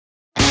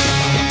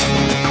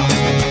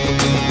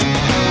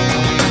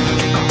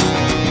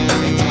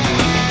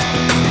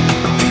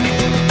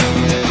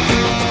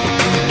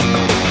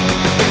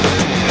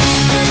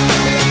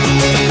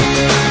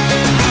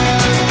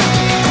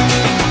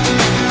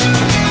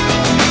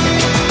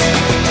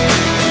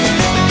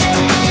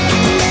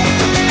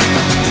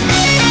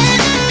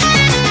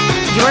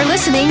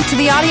listening to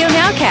the Audio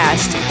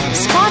Nowcast,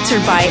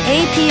 sponsored by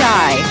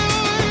API.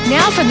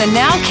 Now from the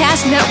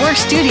Nowcast Network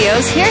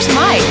studios, here's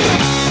Mike.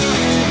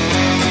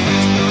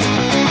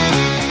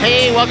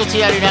 Hey, welcome to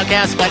the Audio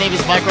Nowcast. My name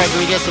is Mike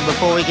Rodriguez, and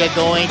before we get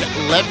going,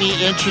 let me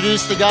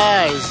introduce the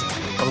guys.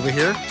 Over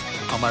here,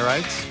 on my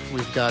right,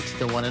 we've got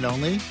the one and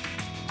only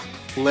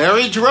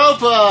Larry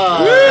Dropa.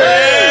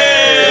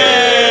 Hey!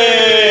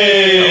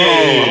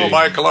 Hello,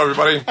 Mike. Hello,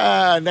 everybody.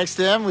 Next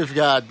to him, we've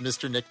got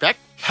Mr. Nick Beck.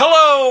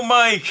 Hello,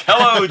 Mike.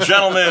 Hello,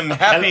 gentlemen.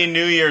 Happy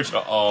New Year to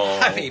all.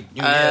 Happy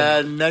New Year.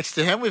 And next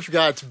to him, we've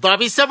got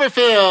Bobby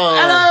Summerfield.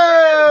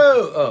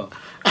 Hello!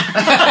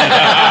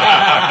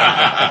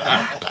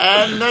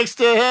 And next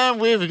to him,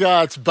 we've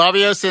got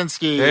Bobby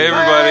Osinski. Hey,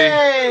 everybody.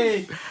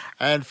 Hey!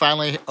 And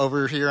finally,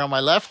 over here on my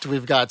left,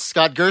 we've got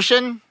Scott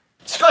Gershon.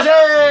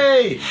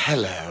 Scotty!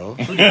 Hello.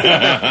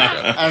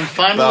 And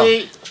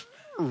finally,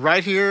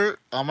 right here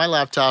on my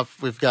laptop,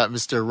 we've got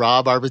Mr.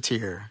 Rob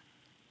Arbatier.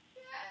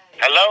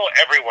 Hello,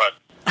 everyone.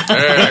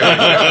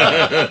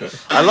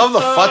 I love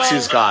the futz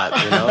he's got,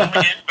 you know.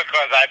 It's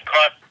because I've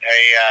caught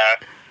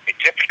a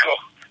typical,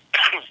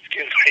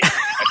 excuse me, a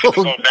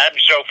typical NAB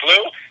show flu,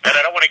 and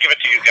I don't want to give it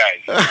to you guys.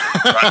 So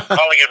I'm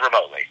calling in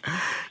remotely.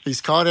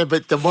 He's calling it,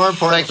 but the more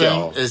important Thank thing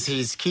you. is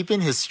he's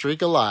keeping his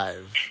streak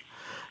alive.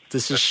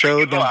 This is show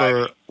streak is alive.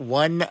 number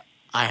 1.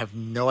 I have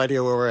no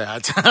idea where we're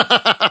at.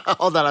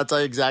 Hold on, I'll tell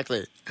you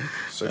exactly.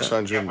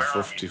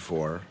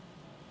 654.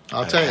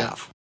 I'll tell you.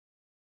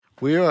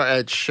 We are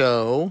at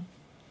show...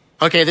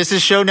 Okay, this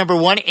is show number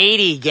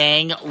 180,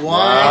 gang. All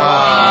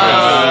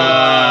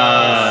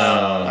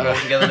All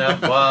together now.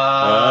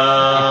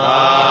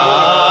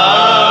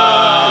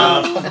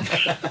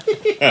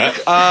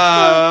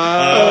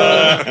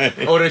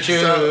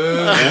 Auto-tune.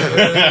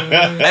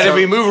 And if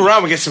we move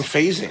around, we get some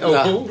phasing.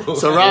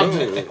 So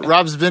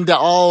Rob's been to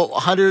all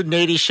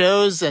 180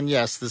 shows, and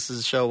yes, this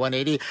is show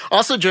 180.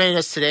 Also joining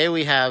us today,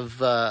 we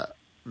have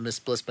Miss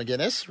Bliss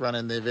McGinnis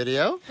running the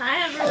video.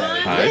 Hi,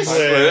 everyone. Hi,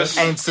 Liz.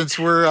 And since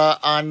we're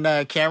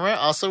on camera,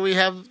 also we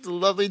have the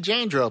lovely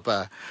Jane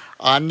Dropa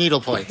on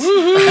needlepoint. We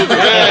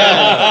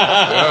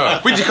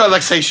just gotta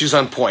say she's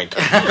on point.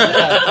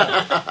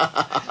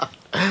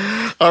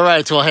 All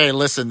right. Well, hey,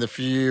 listen, if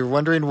you're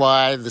wondering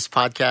why this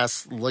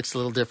podcast looks a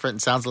little different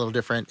and sounds a little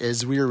different,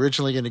 is we were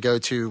originally going to go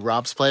to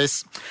Rob's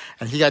place,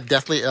 and he got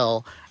deathly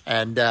ill,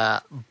 and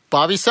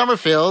Bobby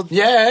Summerfield.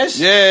 Yes.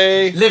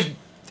 Yay. Lived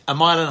a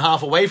mile and a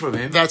half away from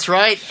him. That's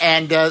right.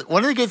 And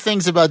one of the good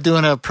things about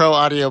doing a pro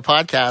audio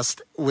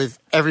podcast with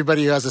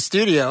everybody who has a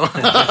studio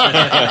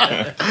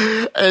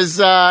is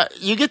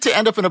you get to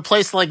end up in a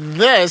place like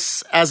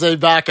this as a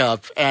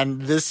backup.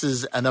 And this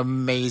is an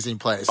amazing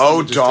place.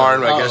 Oh, Just,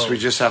 darn. I guess we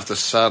just have to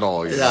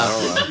settle. You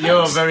know?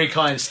 You're very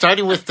kind.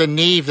 Starting with the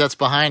Neve that's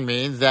behind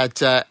me,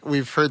 that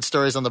we've heard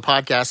stories on the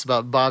podcast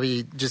about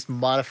Bobby just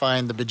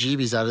modifying the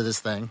bejeebies out of this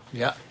thing.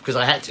 Yeah, because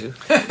I had to.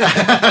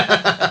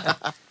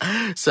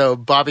 So,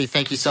 Bobby,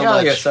 thank you so Yeah,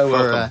 much. you're so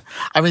welcome.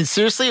 I mean,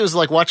 seriously, it was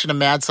like watching a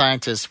mad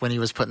scientist when he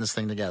was putting this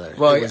thing together.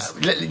 Well, It was-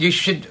 you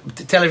should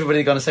tell everybody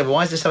they're going to say, well,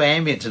 why is this so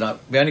ambient tonight?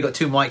 We only got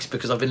 2 mics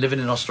because I've been living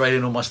in Australia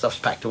and all my stuff's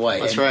packed away.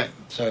 That's And right.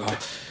 So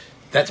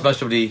that's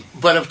most of the...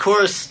 But of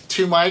course,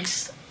 2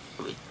 mics,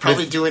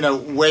 probably doing a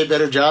way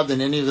better job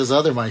than any of those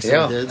other mics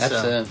that we did. that's...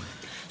 So.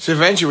 So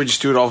eventually we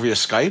just do it all via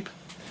Skype,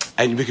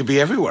 and we could be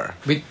everywhere.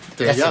 There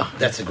you go.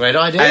 That's a great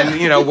idea.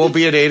 And, you know, we'll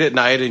be at 8 at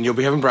night, and you'll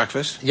be having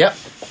breakfast. Yep.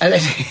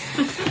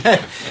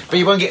 But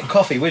you won't get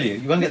coffee, will you?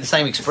 You won't get the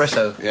same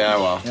espresso. Yeah,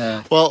 well.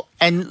 Yeah. Well,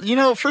 and, you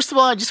know, first of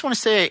all, I just want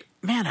to say,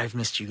 man, I've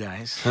missed you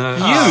guys.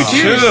 You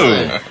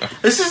too.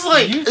 This is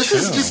like, this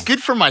is just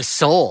good for my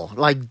soul,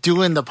 like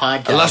doing the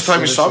podcast. The last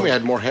time you So saw it's me, I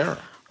had more hair.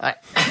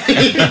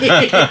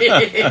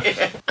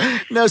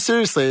 No,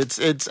 seriously,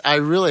 it's I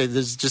really,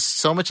 there's just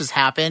so much has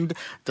happened.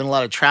 Done a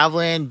lot of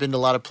traveling, been to a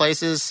lot of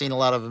places, seen a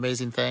lot of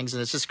amazing things,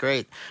 and it's just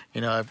great.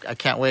 You know, I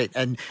can't wait.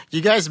 And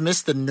you guys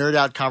missed the nerd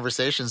out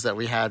conversations that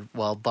we had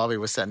while Bobby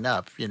was setting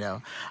up, you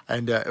know,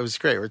 and it was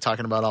great. We're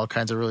talking about all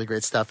kinds of really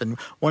great stuff. And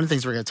one of the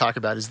things we're going to talk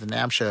about is the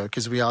NAMM show,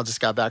 because we all just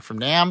got back from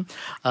NAMM.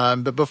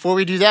 But before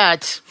we do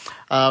that,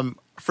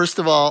 first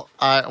of all,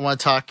 I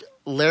want to talk.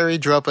 Larry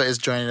Dropa is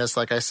joining us,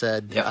 like I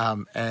said, Yep.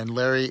 and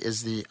Larry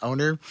is the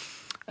owner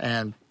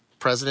and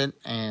president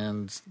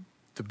and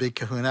the big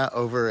kahuna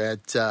over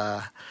at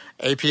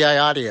API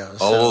Audio.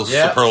 So. All those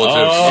Yeah.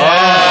 superlatives.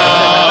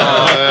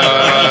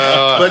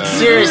 But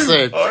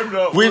seriously,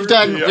 we've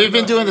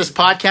been doing this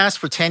podcast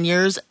for 10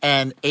 years,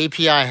 and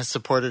API has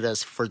supported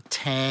us for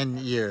 10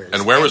 years.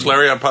 And where was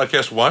Larry on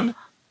podcast 1?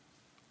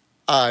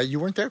 You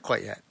weren't there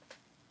quite yet.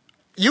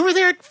 You were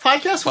there at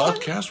podcast 1?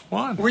 Podcast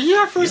 1. Were you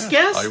our first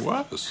guest? I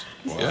was.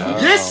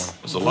 Yeah. Yes.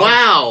 It was a lot.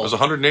 Wow. It was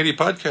 180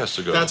 podcasts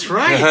ago. That's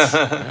right.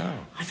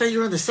 I thought you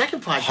were on the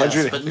second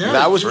podcast, but no.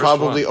 That was First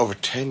probably one. over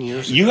 10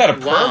 years ago. You had a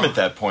perm Wow. at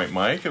that point,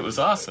 Mike. It was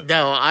awesome.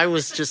 No, I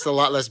was just a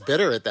lot less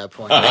bitter at that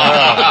point.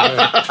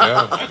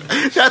 Yeah.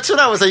 That's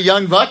when I was a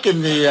young buck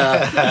in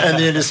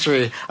the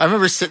industry. I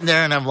remember sitting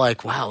there and I'm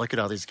like, wow, look at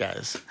all these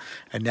guys.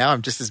 And now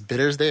I'm just as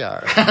bitter as they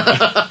are.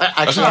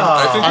 Actually,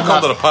 I think you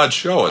called it a pod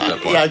show at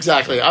that point. yeah,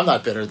 exactly. I'm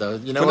not bitter though.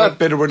 You know We're what? not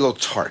bitter, we're a little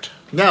tart.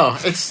 No,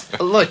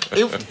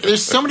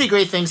 there's so many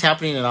great things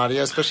happening in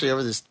audio, especially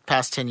over this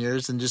past 10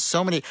 years, and just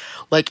so many.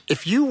 Like,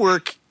 if you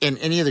work in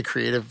any of the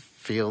creative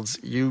fields,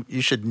 you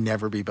should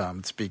never be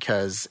bummed,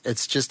 because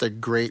it's just a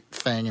great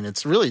thing, and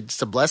it's really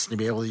just a blessing to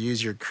be able to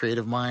use your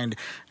creative mind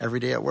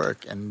every day at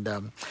work. And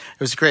it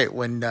was great.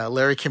 When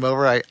Larry came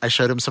over, I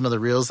showed him some of the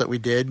reels that we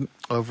did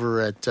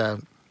over at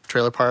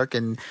Trailer Park,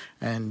 and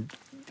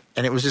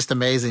it was just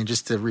amazing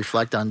just to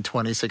reflect on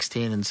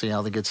 2016 and see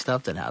all the good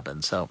stuff that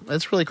happened. So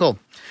it's really cool.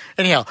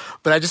 Anyhow,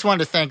 but I just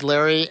wanted to thank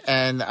Larry,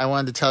 and I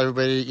wanted to tell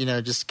everybody,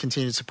 just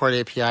continue to support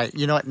API.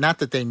 You know what? Not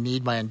that they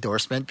need my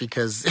endorsement,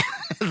 because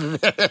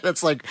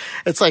it's like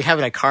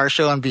having a car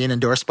show and being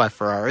endorsed by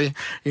Ferrari,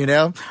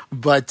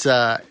 But,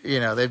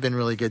 they've been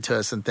really good to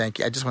us, and thank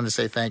you. I just wanted to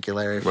say thank you,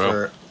 Larry,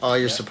 for all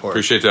your support.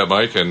 Appreciate that,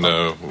 Mike, and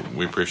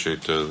we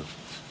appreciate the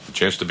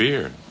chance to be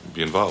here and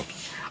be involved.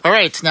 All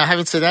right. Now,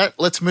 having said that,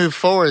 let's move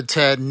forward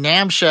to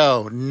NAMM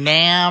Show,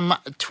 NAMM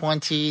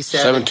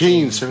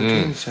 2017.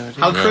 17.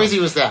 How crazy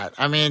was that?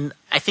 I mean,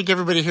 I think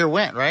everybody here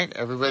went, right?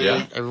 Everybody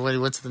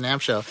went to the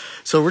NAMM Show.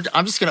 So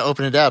I'm just going to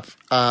open it up,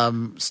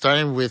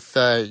 starting with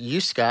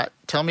you, Scott.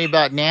 Tell me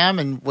about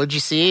NAMM and what did you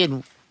see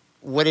and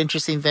what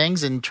interesting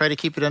things, and try to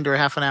keep it under a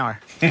half an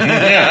hour.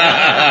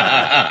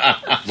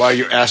 Well,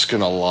 you're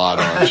asking a lot,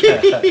 aren't you?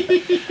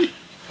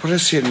 What did I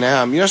see at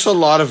NAMM? There's a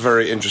lot of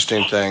very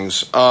interesting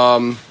things.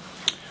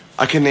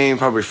 I can name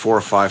probably 4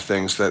 or 5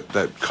 things that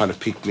kind of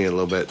piqued me a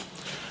little bit. 2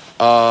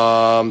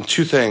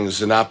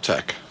 things,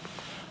 Synaptech.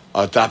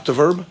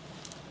 Adaptaverb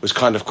was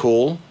kind of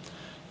cool.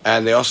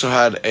 And they also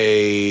had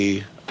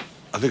I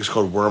think it's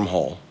called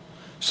Wormhole,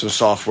 some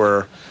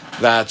software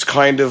that's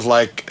kind of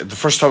like, the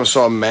first time I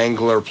saw a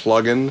Mangler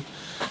plugin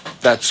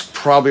that's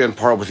probably on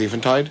par with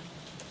Eventide.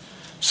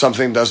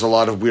 Something does a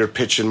lot of weird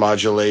pitch and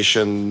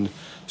modulation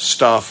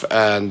stuff,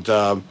 and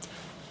that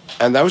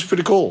was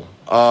pretty cool.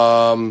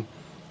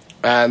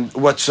 And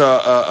what's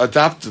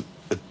Adaptaverb,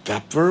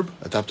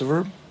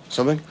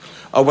 something?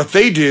 What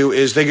they do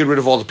is they get rid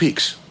of all the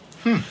peaks.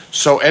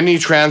 So any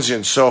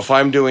transients. So if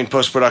I'm doing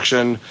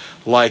post-production,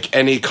 like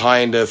any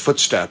kind of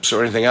footsteps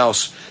or anything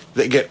else,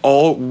 they get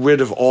rid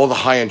of all the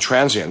high-end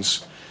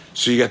transients.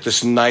 So you get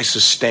this nice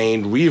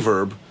sustained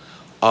reverb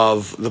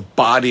of the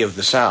body of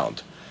the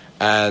sound.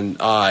 And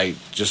I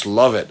just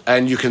love it.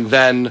 And you can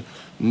then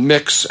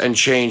mix and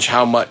change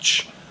how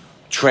much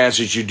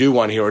transients you do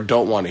want to hear or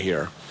don't want to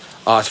hear.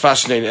 It's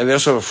fascinating. And they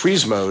also have a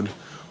freeze mode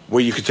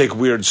where you can take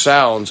weird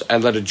sounds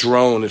and let a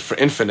drone for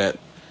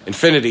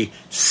infinity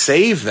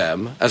save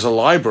them as a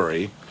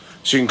library,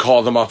 so you can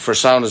call them up for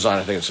sound design.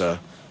 I think it's a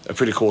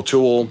pretty cool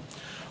tool.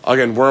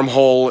 Again,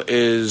 Wormhole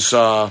is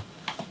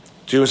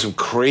doing some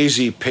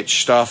crazy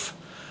pitch stuff.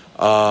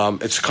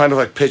 It's kind of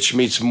like pitch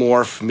meets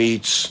morph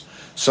meets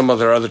some of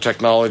their other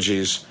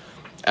technologies,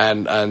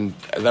 and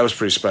that was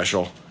pretty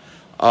special.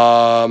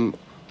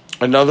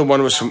 Another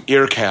one was from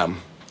Earcam,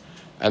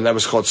 and that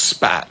was called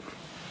Spat.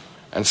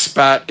 And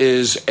Spat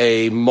is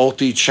a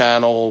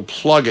multi-channel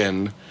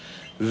plugin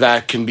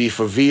that can be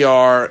for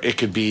VR, it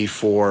could be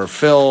for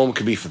film, it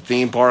could be for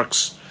theme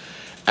parks.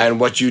 And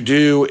what you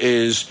do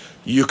is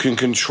you can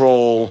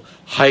control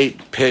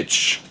height,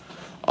 pitch,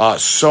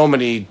 so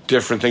many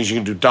different things. You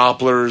can do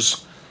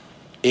Dopplers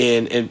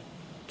in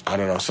I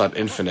don't know, it's not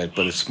infinite,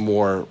 but it's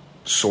more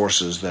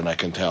sources than I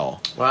can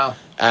tell. Wow.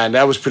 And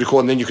that was pretty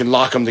cool. And then you can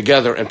lock them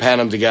together and pan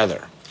them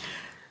together.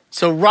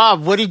 So,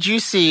 Rob, what did you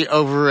see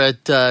over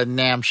at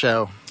NAMM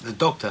Show? The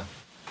Doctor.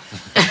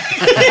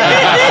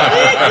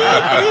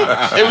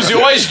 It was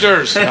the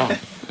oysters. No. Sorry,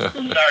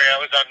 I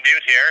was on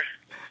mute here.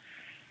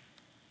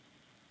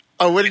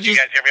 Oh, what did Can you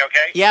guys hear me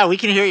okay? Yeah, we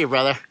can hear you,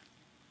 brother.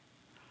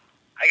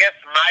 I guess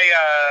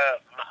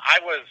I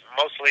was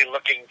mostly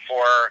looking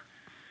for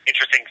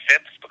interesting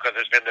synths, because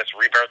there's been this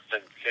rebirth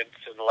in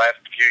synths in the last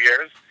few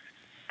years.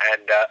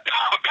 And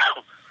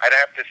I'd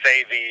have to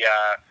say the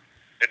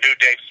new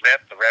Dave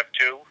Smith, the Rev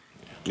 2.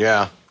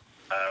 Yeah.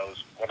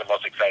 Was one of the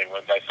most exciting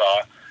ones I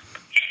saw.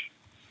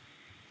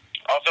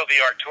 Also, the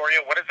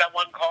Arturia, what is that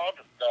one called?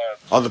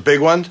 The big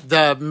one?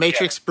 The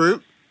Matrix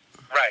Brute?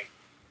 Right.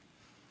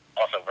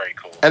 Also very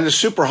cool. And the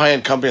super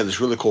high-end company had this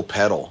really cool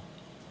pedal.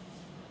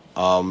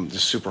 The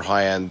super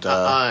high-end...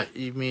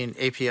 You mean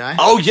API?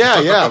 Oh,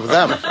 yeah, with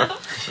them.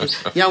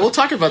 Yeah, we'll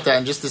talk about that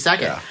in just a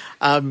second.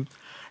 Yeah.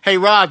 Hey,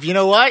 Rob, you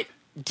know what?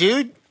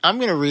 Dude, I'm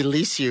going to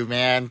release you,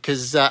 man,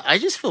 because I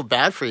just feel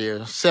bad for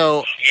you.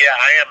 So... Yeah,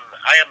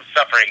 I am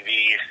suffering.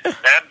 The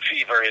NAMM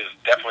fever is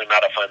definitely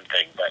not a fun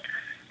thing, but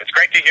it's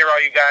great to hear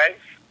all you guys,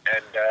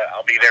 and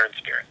I'll be there in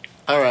spirit.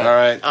 All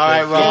right, See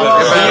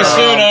Rob. you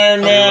soon,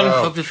 Iron Man.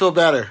 Hope you feel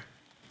better.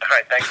 All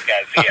right, thanks,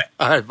 guys. See ya.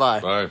 All right, bye.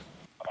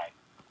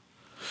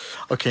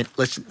 Bye. Okay,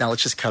 let's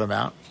just cut him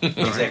out.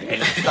 Exactly.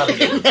 Start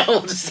again.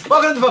 Welcome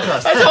to the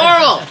podcast. That's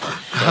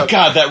horrible.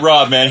 God, that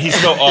Rob, man, he's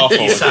so awful.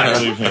 I can't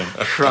believe him.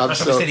 Rob, He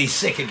said he's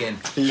sick again.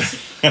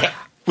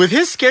 with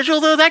his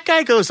schedule, though, that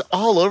guy goes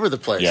all over the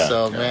place. Yeah.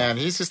 So, man,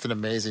 he's just an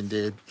amazing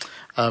dude.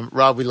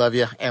 Rob, we love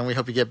you, and we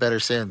hope you get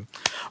better soon.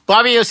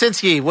 Bobby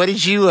Owsinski, what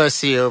did you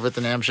see over at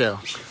the NAMM show?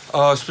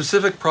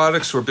 Specific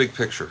products or big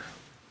picture?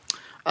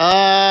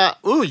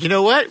 You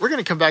know what? We're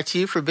going to come back to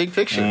you for big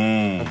picture.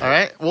 All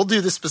right? We'll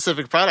do the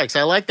specific products.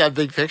 I like that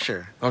big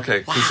picture.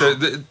 Okay. Wow.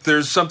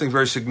 There's something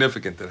very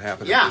significant that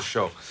happened at this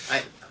show.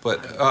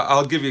 But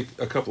I'll give you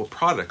a couple of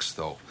products,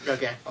 though.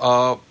 Okay.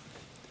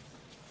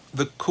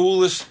 The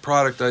coolest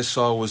product I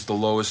saw was the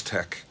lowest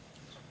tech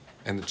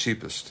and the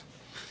cheapest.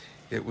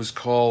 It was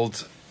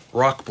called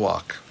Rock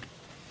Block.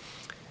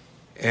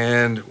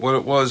 And what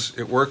it was,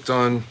 it worked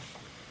on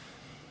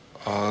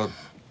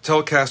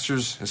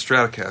Telecasters and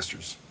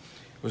Stratocasters.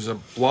 It was a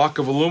block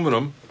of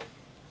aluminum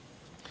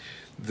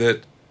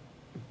that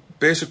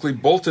basically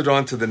bolted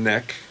onto the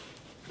neck,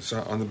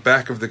 on the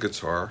back of the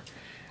guitar,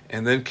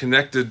 and then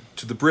connected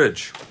to the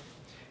bridge.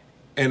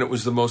 And it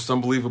was the most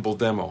unbelievable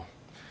demo.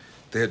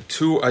 They had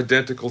two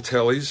identical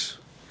tellies.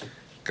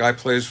 Guy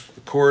plays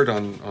the chord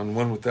on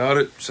one without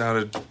it,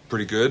 sounded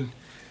pretty good.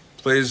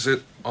 Plays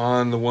it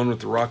on the one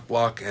with the Rock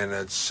Block, and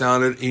it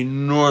sounded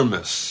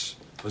enormous.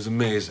 It was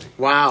amazing.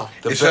 Wow.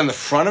 It's on the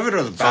front of it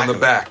or the back? It's on the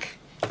back.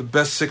 The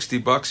best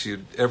 $60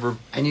 you'd ever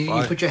And you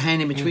buy. put your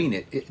hand in between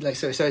it.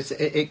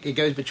 It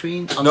goes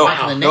between on No, the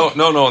back of the neck.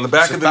 no, on the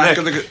back It's of the the back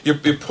neck. of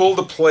the- You pull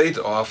the plate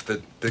off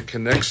that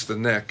connects the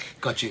neck.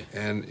 Got you.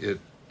 And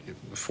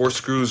the 4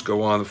 screws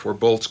go on, the 4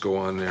 bolts go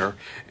on there,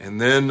 and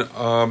then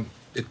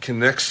it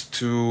connects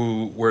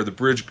to where the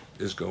bridge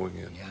is going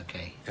in. Yeah,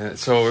 okay. And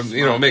so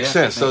it makes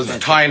sense. Makes So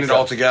sense. Tying it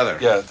all together.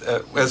 Yeah,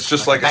 it's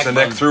just like it's a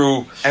neck backbone.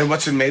 through And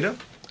what's it made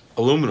of?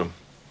 aluminum,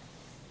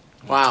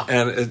 Wow.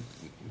 and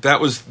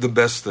that was the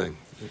best thing.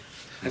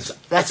 That's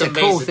a amazing.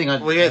 cool thing.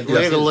 We're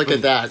going to look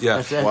at that. Yeah.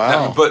 That's it.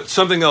 Wow. But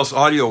something else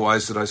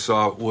audio-wise that I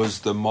saw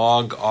was the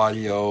Moog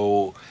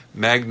Audio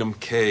Magnum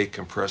K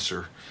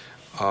compressor.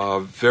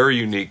 Very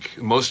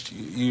unique. Most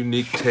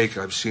unique take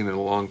I've seen in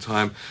a long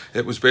time.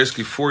 It was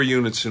basically 4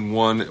 units in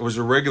one. It was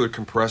a regular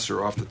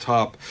compressor off the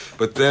top,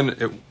 but then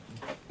it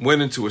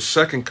went into a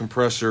second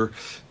compressor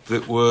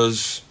that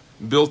was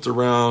built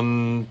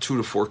around 2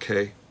 to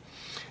 4K.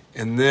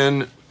 And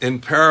then in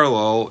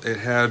parallel, it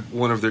had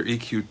one of their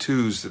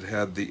EQ2s that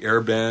had the air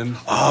band.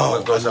 Oh,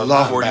 that goes I out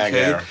love to 40K, bag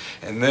air.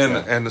 and then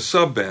and the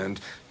sub band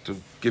to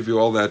give you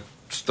all that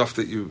stuff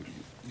that you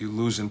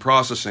lose in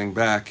processing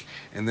back,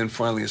 and then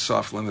finally a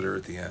soft limiter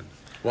at the end.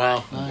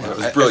 Wow. It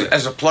was brilliant.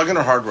 As a plug-in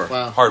or hardware?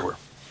 Wow. Hardware.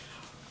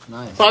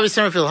 Nice. Bobby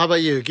Summerfield, how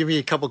about you? Give me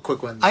a couple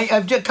quick ones.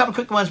 I've just a couple of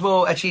quick ones.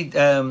 Well, actually,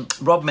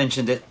 Rob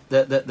mentioned it,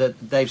 the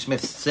Dave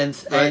Smith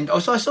synth. Right. And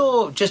also I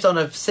saw, just on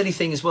a silly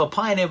thing as well,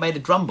 Pioneer made a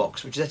drum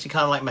box, which is actually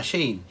kind of like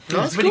Machine. Oh,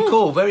 that's it's really cool.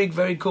 cool. Very,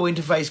 very cool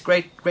interface.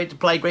 Great to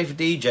play, great for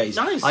DJs.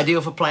 Nice. Ideal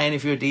for playing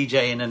if you're a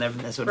DJ and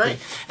that sort of Right.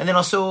 thing. And then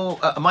I saw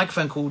a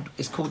microphone called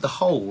The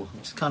Hole,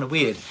 which is kind of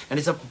weird. And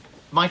it's a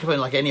microphone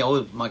like any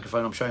old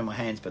microphone. I'm showing my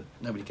hands, but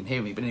nobody can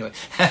hear me. But anyway,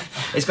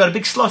 it's got a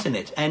big slot in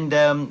it.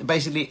 And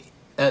basically,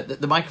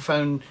 the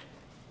microphone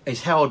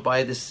is held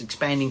by this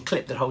expanding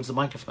clip that holds the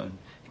microphone.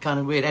 Kind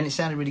of weird, and it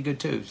sounded really good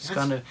too. It's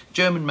kind of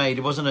German made.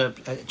 It wasn't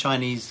a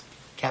Chinese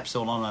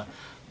capsule on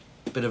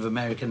a bit of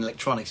American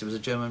electronics. It was a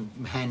German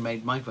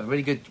handmade microphone.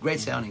 Really good, great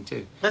sounding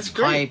too. That's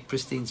great. High,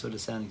 pristine sort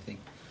of sounding thing.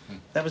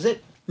 That was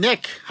it.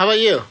 Nick, how about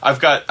you? I've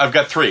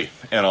got 3,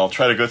 and I'll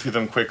try to go through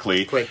them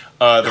quickly. Quick.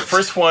 The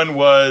first one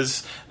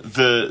was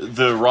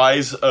the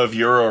rise of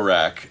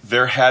Eurorack.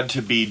 There had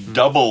to be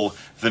double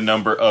the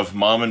number of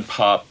mom and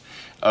pop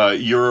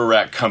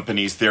Eurorack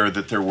companies there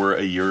that there were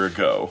a year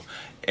ago.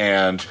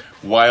 And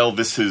while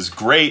this is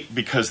great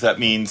because that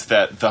means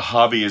that the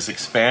hobby is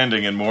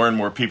expanding and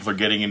more people are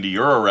getting into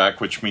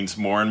Eurorack, which means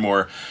more and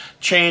more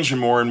change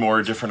and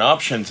more different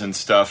options and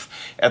stuff,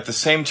 at the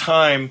same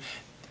time,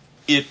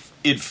 it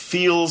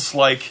feels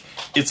like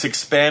it's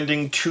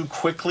expanding too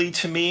quickly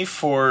to me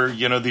for,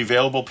 the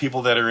available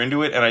people that are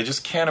into it, and I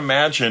just can't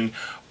imagine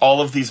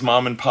all of these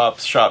mom and pop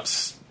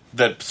shops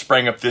that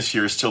sprang up this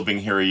year still being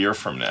here a year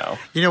from now.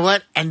 You know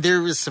what? And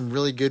there was some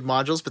really good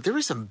modules, but there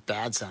was some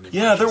bad sounding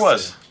Yeah, modules, there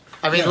was. too.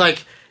 I mean,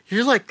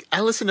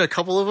 I listened to a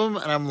couple of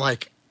them, and I'm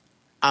like,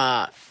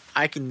 I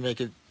can make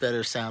it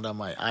better sound on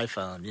my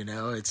iPhone,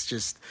 It's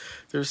just,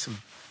 there's some,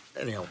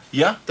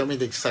 Yeah. don't mean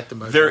to suck the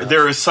motion out.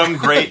 There is some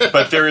great,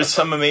 but there is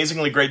some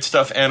amazingly great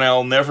stuff, and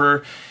I'll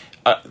never...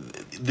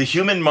 the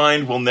human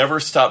mind will never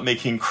stop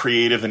making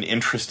creative and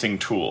interesting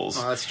tools.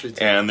 Oh, that's true,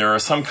 too. And there are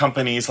some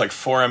companies like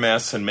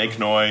 4MS and Make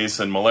Noise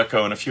and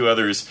Moleko and a few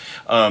others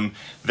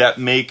that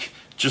make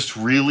just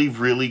really,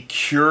 really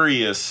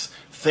curious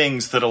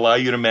things that allow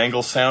you to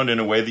mangle sound in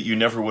a way that you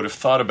never would have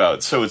thought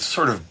about. So it's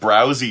sort of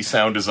browsy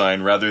sound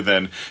design rather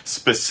than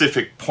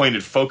specific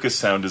pointed focus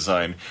sound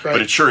design. Right.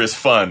 But it sure is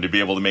fun to be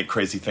able to make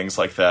crazy things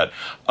like that.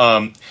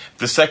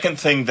 The second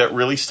thing that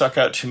really stuck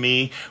out to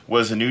me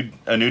was a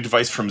new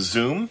device from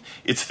Zoom.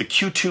 It's the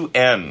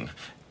Q2N.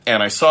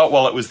 And I saw it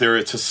while it was there.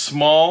 It's a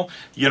small,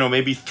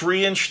 maybe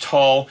 3-inch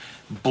tall,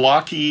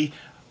 blocky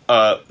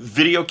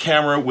video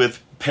camera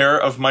with pair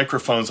of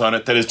microphones on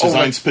it that is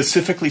designed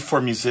specifically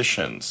for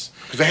musicians.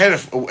 Because they had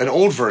an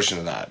old version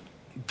of that.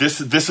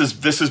 This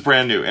is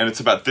brand new, and it's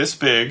about this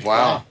big.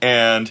 Wow!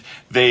 And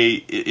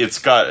it's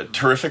got a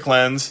terrific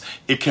lens.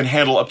 It can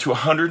handle up to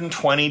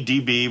 120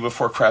 dB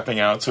before crapping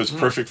out, so it's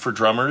perfect for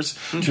drummers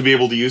to be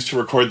able to use to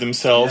record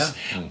themselves.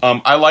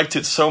 Yeah. I liked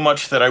it so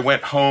much that I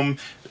went home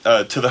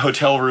to the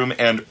hotel room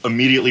and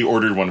immediately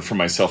ordered one for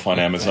myself on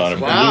Amazon. It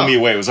blew me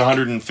away. It was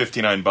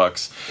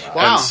 $159. Wow.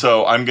 And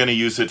so I'm going to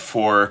use it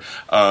for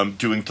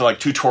doing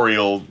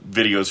tutorial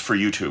videos for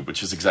YouTube,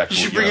 which is exactly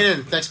you should bring it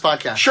in next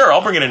podcast. Sure,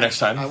 I'll bring it in next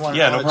time.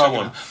 No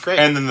problem. Great.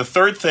 And then the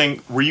third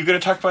thing, were you going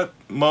to talk about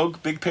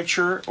Moog Big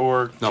Picture,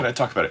 or can I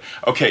talk about it?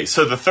 Okay,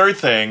 so the third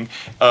thing,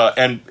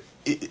 and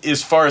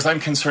as far as I'm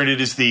concerned,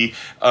 it is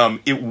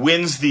it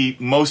wins the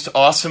most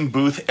awesome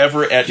booth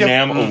ever at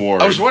NAMM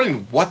Award. I was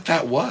wondering what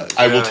that was.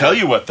 I will tell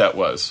you what that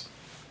was.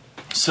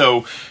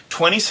 So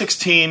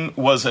 2016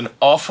 was an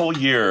awful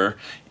year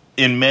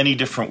in many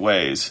different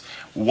ways.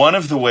 One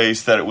of the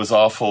ways that it was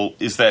awful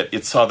is that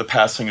it saw the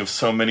passing of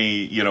so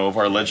many, of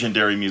our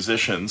legendary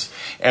musicians.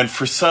 And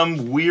for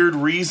some weird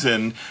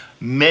reason,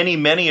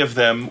 many of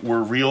them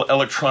were real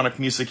electronic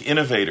music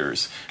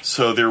innovators.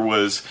 So there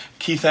was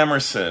Keith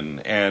Emerson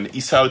and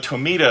Isao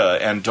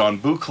Tomita and Don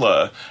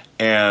Buchla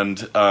and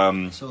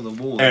the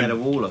wall. They had a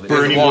wall of it.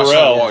 Bernie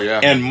Worrell,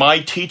 and my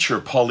teacher,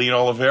 Pauline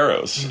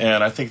Oliveros.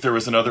 And I think there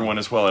was another one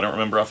as well. I don't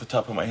remember off the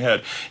top of my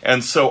head.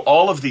 And so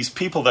all of these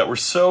people that were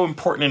so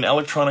important in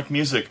electronic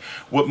music,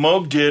 what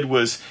Moog did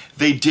was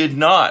they did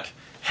not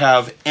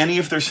have any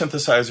of their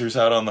synthesizers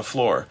out on the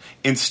floor.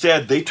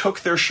 Instead, they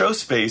took their show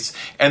space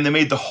and they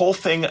made the whole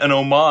thing an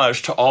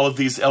homage to all of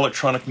these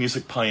electronic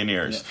music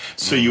pioneers. Yeah.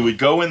 So you would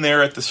go in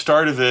there at the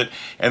start of it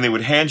and they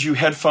would hand you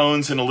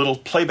headphones and a little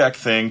playback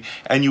thing,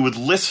 and you would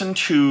listen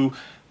to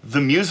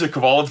the music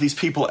of all of these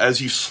people as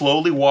you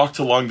slowly walked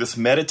along this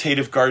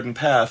meditative garden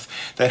path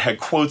that had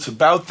quotes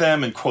about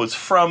them and quotes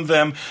from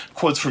them,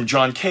 quotes from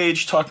John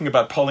Cage talking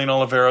about Pauline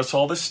Oliveros,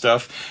 all this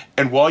stuff.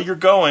 And while you're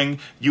going,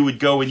 you would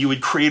go and you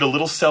would create a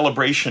little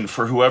celebration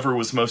for whoever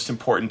was most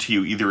important to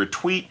you, either a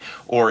tweet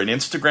or an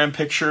Instagram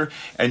picture,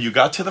 and you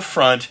got to the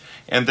front,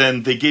 and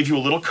then they gave you a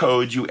little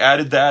code. You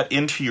added that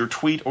into your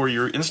tweet or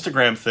your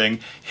Instagram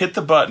thing, hit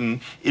the button,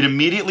 it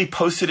immediately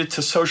posted it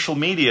to social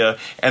media,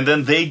 and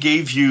then they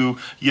gave you,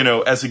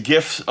 as a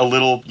gift, a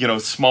little,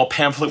 small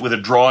pamphlet with a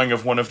drawing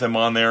of one of them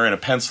on there and a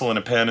pencil and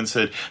a pen and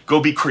said, go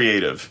be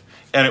creative.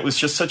 And it was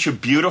just such a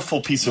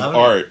beautiful piece of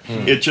art.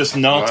 It just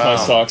knocked my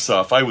socks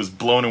off. I was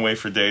blown away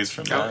for days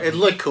from that. It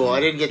looked cool. I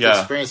didn't get to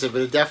experience it,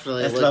 but it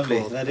definitely looked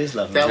cool. That is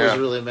lovely. That was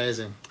really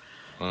amazing.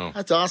 Wow.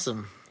 That's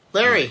awesome.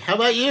 Larry, how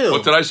about you?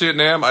 What did I see at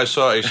NAMM? I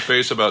saw a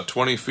space about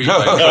 20 feet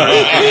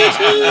by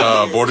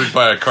 30 feet, bordered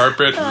by a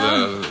carpet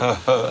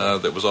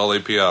that was all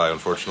API,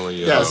 unfortunately.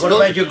 Yes. What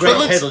about your great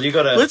pedal?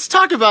 Let's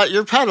talk about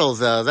your pedals,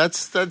 though.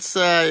 That's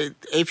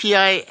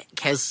API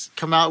has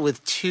come out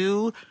with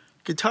 2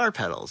 guitar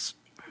pedals.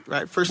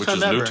 Right, first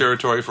time ever. Which is new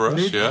territory for us,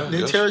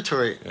 New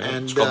territory. Yeah.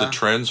 And it's called the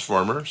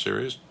Transformer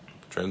series.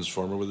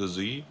 Transformer with a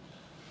Z.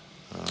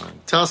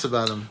 Tell us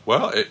about them.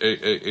 Well,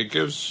 it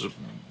gives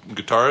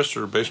guitarists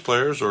or bass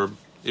players or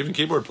even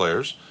keyboard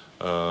players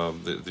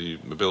the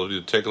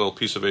ability to take a little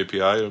piece of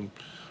API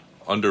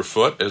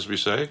underfoot, as we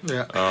say.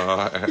 Yeah.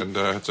 And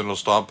it's in a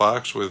stomp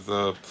box with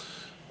a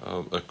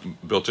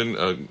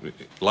built-in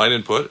line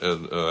input,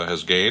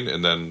 has gain,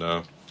 and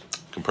then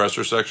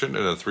compressor section,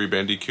 and then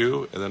 3-band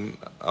EQ, and then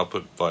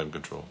output volume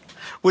control.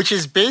 Which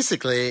is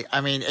basically,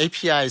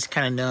 API is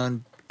kind of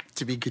known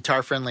to be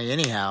guitar friendly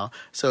anyhow,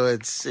 so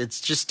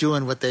it's just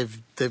doing what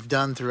they've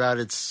done throughout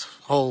its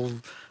whole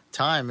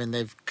time, and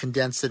they've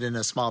condensed it in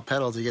a small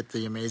pedal to get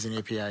the amazing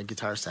API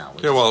guitar sound.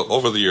 Yeah, well,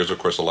 over the years, of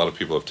course, a lot of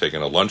people have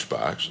taken a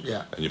lunchbox,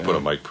 and you put a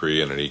mic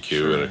pre and an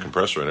EQ and a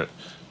compressor in it.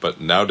 But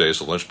nowadays,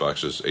 the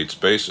lunchbox is 8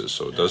 spaces,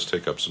 so it does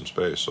take up some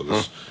space. So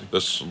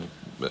this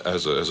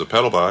as a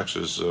pedal box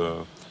is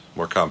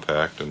more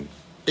compact and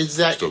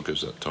still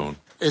gives that tone.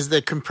 Is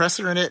the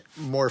compressor in it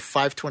more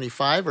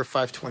 525 or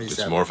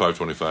 527? It's more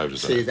 525.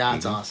 See,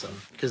 that's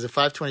awesome. Because the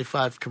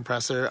 525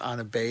 compressor on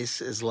a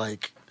bass is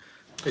like,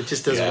 it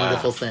just does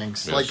wonderful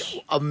things. Yes.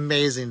 Like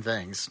amazing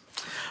things.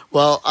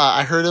 Well,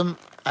 I heard him.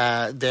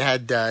 They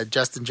had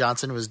Justin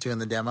Johnson was doing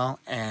the demo,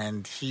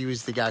 and he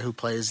was the guy who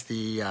plays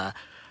the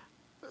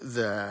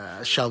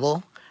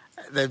shovel.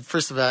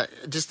 First of all,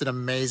 just an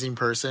amazing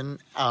person.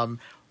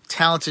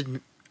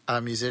 Talented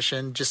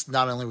musician, just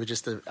not only with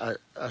just a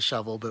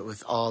shovel, but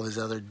with all his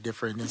other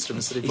different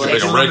instruments that he He's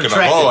plays. Like a rake and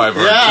a hoe, I've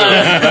heard.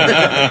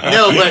 Yeah.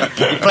 No,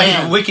 but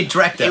man, Wicked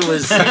tractor. it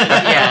was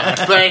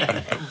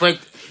but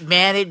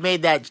man, it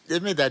made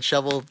that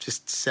shovel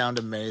just sound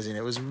amazing.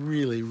 It was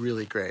really,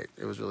 really great.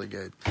 It was really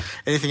good.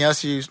 Anything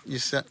else you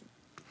said?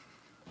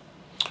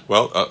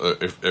 Well,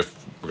 if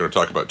we're going to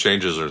talk about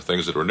changes or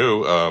things that were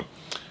new,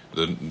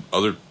 the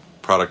other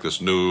product that's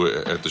new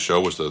at the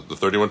show was the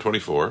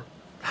 3124,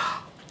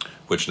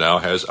 which now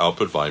has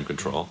output volume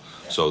control.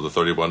 So the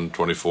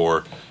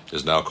 3124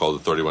 is now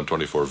called the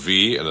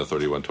 3124V and the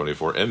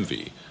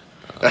 3124MV.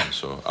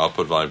 So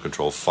output volume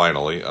control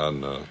finally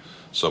on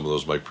some of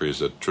those mic pre's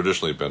that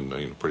traditionally have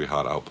been pretty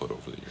hot output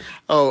over the years.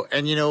 Oh,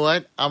 and you know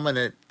what? I'm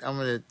gonna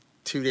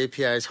toot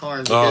API's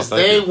horn Oh, because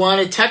thank they you. won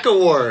a Tech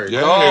Award. Yay!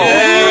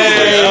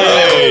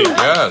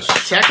 Yes.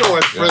 Tech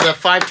Award for Yeah. the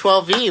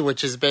 512V,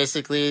 which is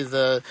basically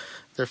their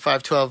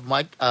 512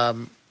 mic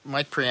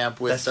preamp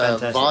with That's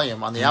fantastic.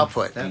 volume on the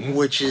output,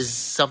 which is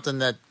something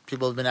that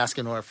people have been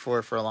asking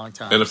for a long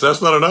time. And if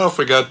that's not enough,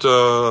 we got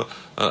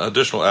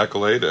additional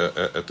accolade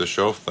at the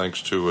show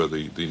thanks to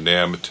the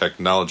NAMM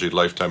Technology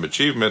Lifetime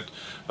Achievement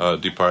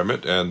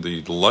Department, and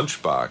the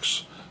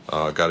Lunchbox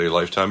got a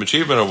Lifetime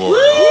Achievement Award.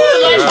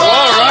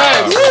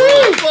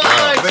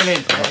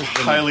 Brilliant.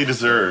 Highly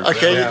deserved.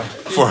 Okay,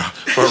 For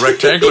a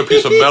rectangular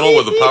piece of metal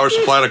with a power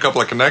supply and a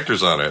couple of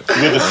connectors on it.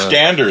 With a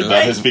standard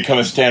that has become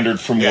a standard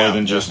for more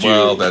than just you.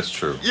 Well, that's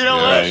true. you know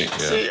Yeah, what? yeah.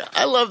 See,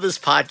 I love this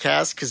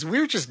podcast because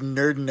we're just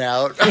nerding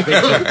out.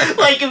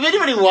 Like if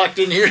anybody walked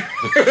in here,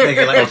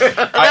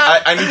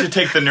 I need to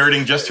take the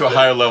nerding just to a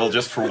higher level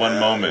just for one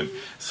moment.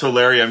 So,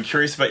 Larry, I'm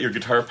curious about your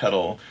guitar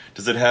pedal.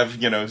 Does it have,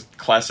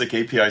 classic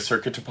API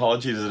circuit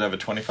topology? Does it have a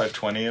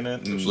 2520 in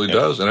it? Usually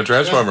does, and a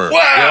transformer.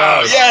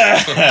 Wow!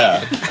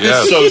 Yeah.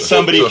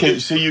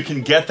 Yes. So you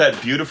can get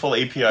that beautiful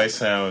API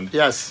sound.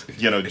 yes,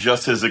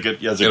 Just as a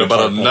guitar In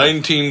about a pedal.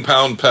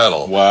 19-pound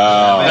pedal.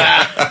 Wow.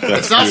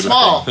 it's not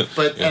small,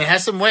 but and it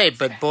has some weight.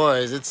 But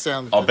boys, it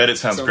sounds. I'll bet it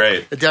sounds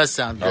great. It does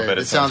sound great. bet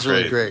it It sounds sounds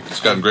really great. great.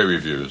 It's gotten great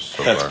reviews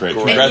so That's far. great.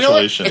 And you know what?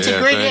 Congratulations. It's a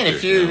Yeah, great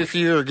thank in. you. If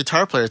you're a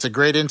guitar player, it's a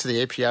great into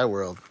the API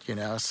world.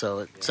 So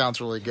it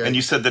sounds really good. And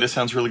you said that it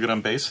sounds really good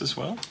on bass as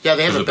well? yeah,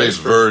 they have There's a a bass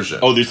version.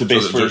 Oh, there's a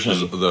bass So there's-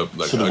 version.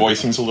 there's So the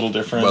voicing's a little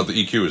different? Well, the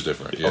EQ is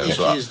different. Yeah, Okay.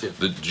 so EQ is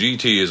different. the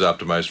GT is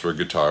optimized for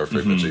guitar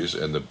frequencies,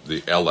 and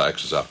the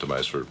LX is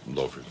optimized for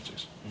low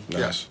frequencies.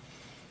 Yes.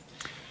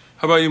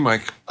 How about you,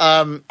 Mike?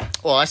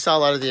 Well, I saw a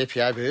lot of the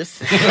API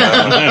booth,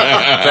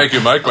 Thank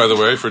you, Mike, by the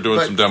way, for doing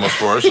But- some demos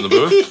for us in the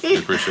booth. We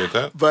appreciate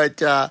that.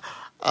 but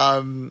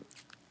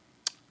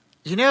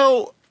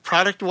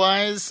product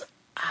wise,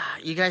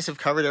 you guys have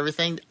covered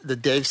everything. The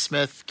Dave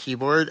Smith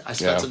keyboard, I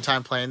spent Yeah. some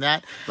time playing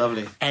that.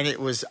 Lovely. And it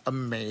was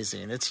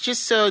amazing. It's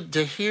just so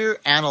to hear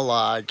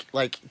analog,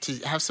 like to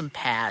have some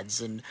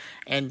pads and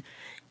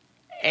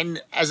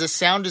as a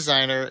sound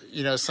designer,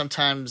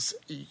 sometimes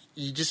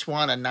you just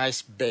want a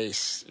nice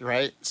bass,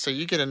 right? So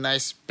you get a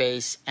nice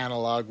bass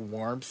analog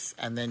warmth,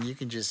 and then you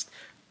can just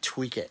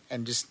tweak it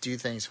and just do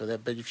things with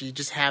it. But if you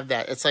just have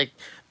that, it's like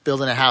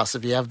building a house.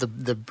 If you have the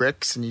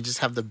bricks and you just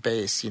have the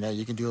base, you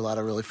can do a lot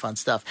of really fun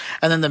stuff.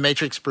 And then the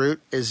Matrix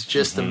Brute is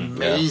just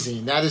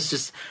amazing. That is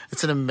just,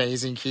 it's an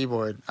amazing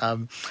keyboard.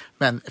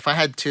 Man, if I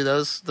had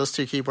those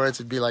two keyboards,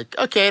 it'd be like,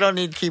 okay, I don't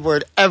need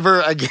keyboard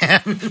ever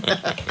again.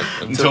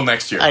 Until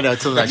next year. I know,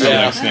 till next Until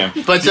year. next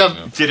year.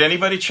 But Did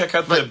anybody check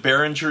out the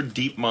Behringer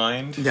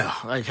DeepMind? no,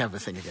 I have a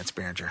thing against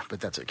Behringer, but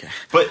that's okay.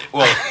 But,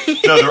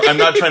 I'm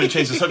not trying to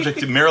change the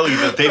subject. Merely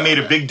that they made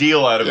a big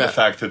deal out of Yeah. the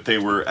fact that they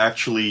were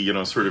actually,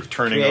 sort of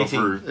turning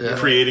Creating,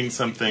 creating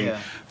something Yeah.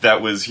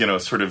 that was,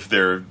 sort of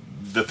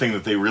the thing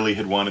that they really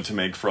had wanted to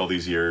make for all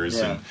these years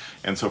Yeah.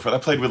 and so forth. I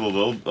played with a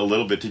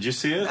little bit. Did you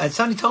see it?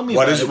 Somebody told me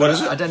What about is it? it. What but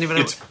is it? I don't even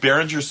know. It's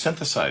Behringer's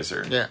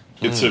synthesizer. Yeah.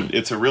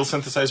 It's a real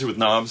synthesizer with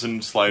knobs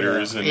and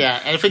sliders and Yeah,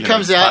 and if it you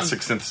comes know, out, classic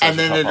synthesizer and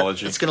then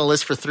topology. it's going to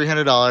list for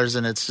 $300,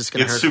 and it's just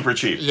going to It's hurt. super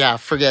cheap. Yeah,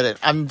 forget it.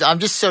 I'm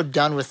just so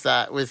done with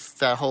that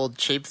whole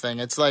cheap thing.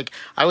 It's like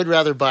I would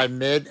rather buy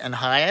mid and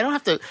high. I don't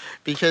have to,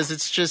 because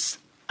it's just,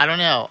 I don't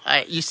know.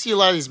 You see a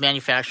lot of these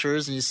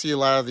manufacturers, and you see a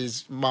lot of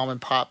these mom and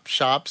pop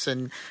shops,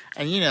 and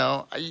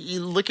you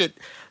look at,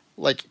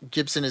 like,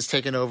 Gibson has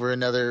taken over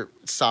another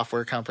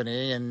software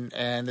company, and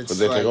it's What did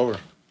they like, take over?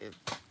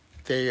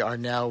 They are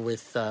now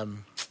with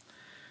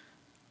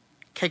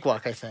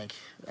Cakewalk, I think.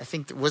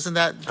 Wasn't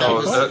that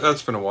was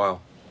That's been a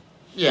while.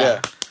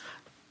 yeah.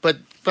 But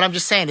I'm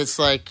just saying, it's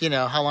like,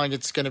 how long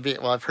it's going to be.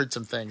 Well, I've heard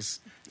some things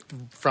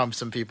from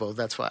some people.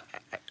 That's why.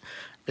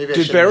 Maybe I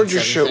Did shouldn't have Behringer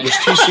said show? anything.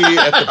 Was TC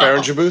at the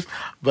Behringer booth?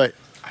 But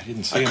I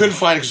didn't see I it. couldn't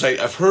find it because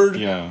I've heard.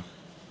 Yeah.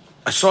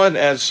 I saw an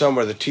ad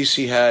somewhere that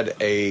TC had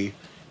a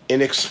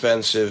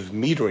inexpensive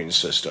metering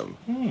system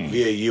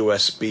via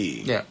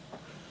USB. yeah,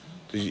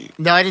 Did you-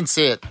 no, I didn't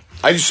see it.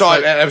 I just saw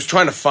it and I was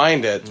trying to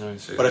find it, I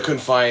see but I that.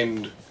 couldn't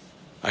find.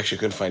 Actually,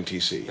 couldn't find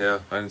TC. Yeah,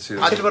 I didn't see I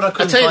that. tell you what I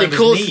couldn't tell you find the was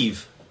cool-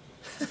 Neve.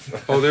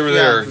 Oh, they were Yeah,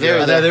 there. they were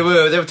I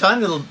know they were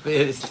tiny little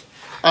bits.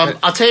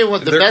 I'll tell you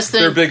what, the best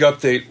thing. Their big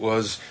update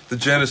was the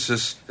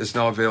Genesis is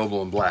now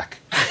available in black.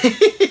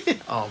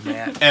 Oh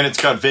man! And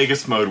it's got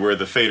Vegas mode where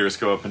the faders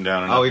go up and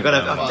down. And Oh, up we've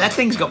and got down. that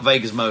thing's got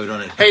Vegas mode on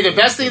it. Hey, the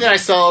best thing that I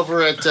saw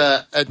over at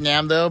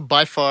NAMM, though,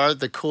 by far,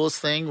 the coolest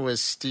thing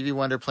was Stevie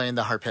Wonder playing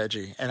the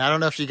harpeggi. And I don't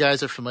know if you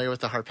guys are familiar with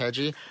the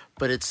harpeggi,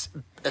 but it's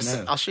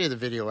No. I'll show you the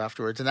video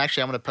afterwards. And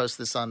actually, I'm going to post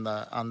this on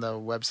the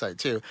website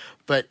too.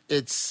 But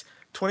it's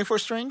 24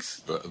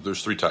 strings.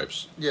 There's 3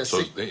 types. Yeah,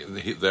 So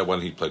six- that one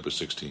he played was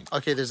 16.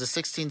 Okay, there's a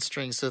 16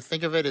 string. So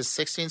think of it as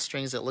 16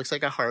 strings. It looks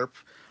like a harp.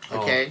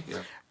 Okay. yeah.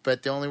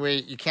 But the only way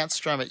you can't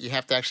strum it, you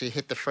have to actually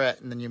hit the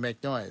fret and then you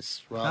make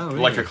noise. Well, Oh, really?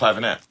 Like a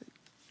clavinet.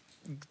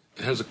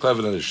 It has a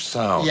clavinetish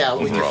sound. Yeah,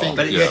 with your overall. finger.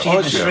 But you actually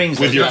hit the strings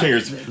With your Yeah.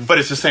 fingers. But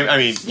it's the same. I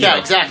mean, you Yeah, know,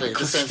 exactly. It's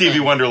the same Stevie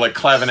thing. Wonder, like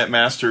clavinet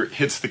master,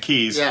 hits the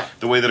keys. Yeah.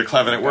 The way that a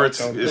clavinet works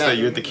is Yeah. that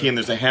you hit the key and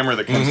there's a hammer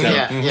that comes down,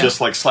 Yeah, yeah. just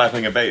like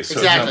slapping a bass. So it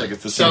sounds Exactly. like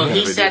it's the same So kind he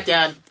of idea. sat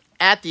down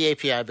at the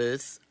API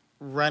booth,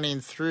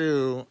 running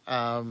through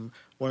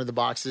one of the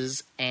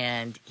boxes,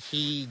 and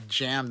he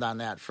jammed on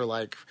that for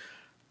like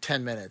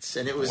 10 minutes,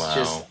 and it was Wow.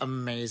 just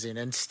amazing.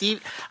 And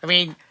Steve, I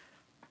mean,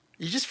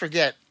 you just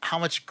forget how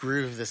much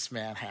groove this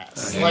man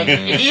has. Like,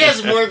 he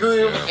has more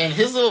groove in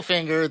his little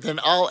finger than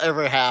I'll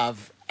ever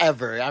have.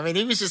 Ever. I mean,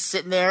 he was just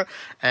sitting there,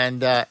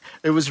 and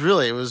it was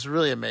really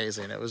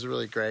amazing. It was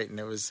really great, and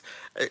it was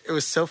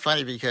so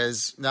funny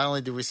because not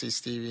only did we see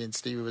Stevie, and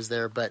Stevie was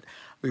there, but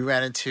we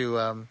ran into.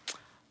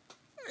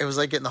 It was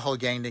like getting the whole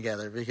gang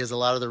together because a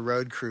lot of the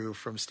road crew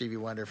from Stevie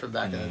Wonder from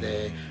back in the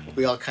day,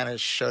 we all kind of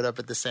showed up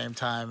at the same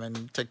time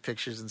and took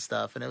pictures and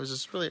stuff, and it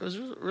was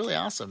really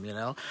awesome, you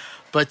know.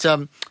 But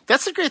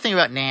that's the great thing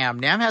about NAMM.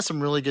 NAMM has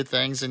some really good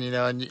things, and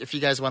and if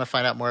you guys want to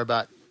find out more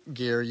about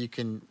gear, you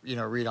can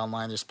read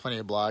online. There's plenty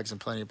of blogs and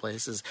plenty of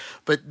places.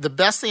 But the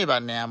best thing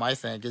about NAMM, I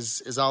think,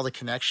 is all the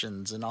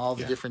connections and all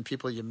the different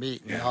people you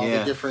meet and all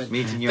the different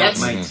meeting your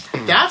that's, mates.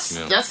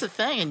 that's the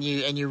thing, and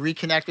you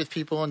reconnect with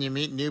people and you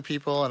meet new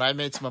people. And I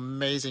made some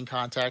amazing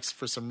contacts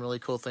for some really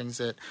cool things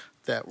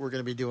that we're going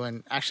to be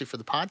doing actually for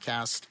the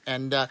podcast,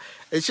 and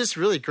it's just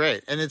really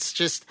great. And it's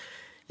just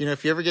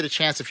if you ever get a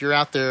chance, if you're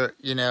out there,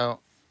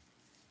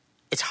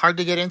 it's hard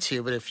to get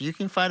into, but if you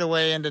can find a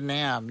way into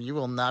NAMM, you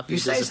will not be You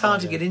say it's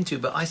hard to disappointed. get into,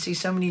 but I see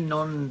so many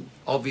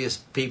non-obvious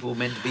people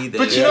meant to be there.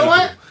 But you know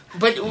what?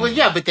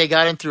 But they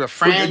got in through a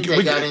friend.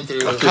 They got in through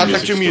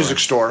Contact your music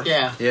store.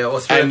 yeah. Yeah, or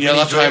through And a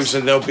lot of mini times,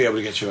 then they'll be able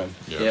to get you in.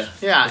 Yeah,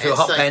 Yeah, Or through it's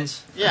hot like-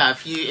 pens. Yeah,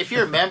 if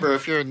you're a member,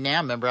 if you're a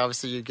NAMM member,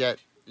 obviously you get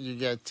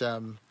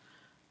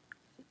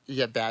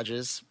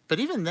badges. But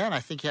even then, I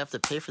think you have to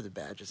pay for the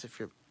badges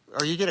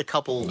or you get a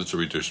couple. It's a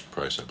reduced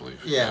price, I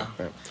believe. Yeah,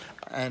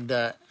 and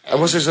I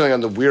will say something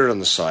on the weird on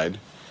the side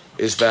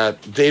is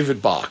that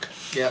David Bach.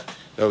 yeah.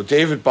 No,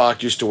 David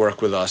Bach used to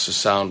work with us as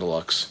Sound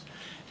Deluxe,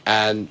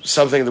 and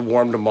something that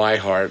warmed to my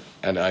heart,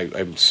 and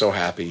I'm so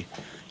happy,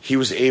 he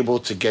was able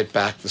to get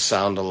back the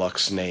Sound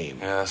Deluxe name.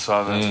 Yeah, I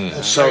saw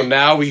that. So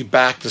now we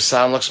back the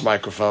Sound Deluxe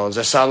microphones.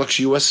 That's Sound Deluxe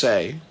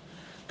USA,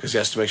 because he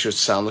has to make sure it's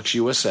Sound Deluxe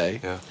USA.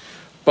 Yeah.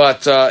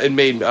 But it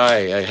made I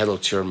had a little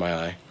tear in my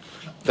eye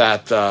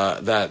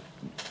that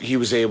he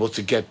was able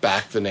to get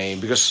back the name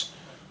because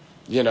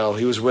he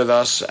was with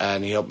us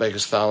and he helped make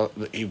us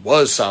he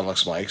was Sound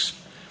Deluxe mics,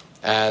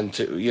 and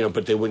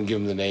but they wouldn't give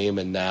him the name,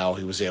 and now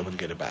he was able to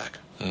get it back.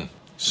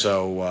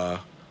 So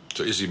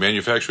So is he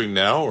manufacturing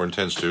now or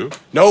intends to?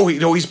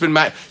 he's been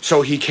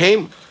so he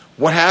came.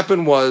 What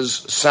happened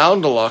was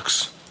Sound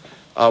Deluxe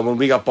when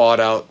we got bought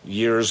out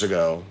years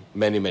ago,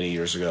 many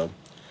years ago,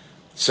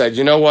 said,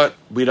 you know what,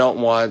 we don't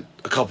want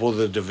a couple of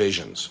the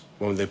divisions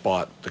when they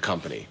bought the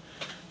company.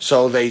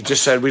 So they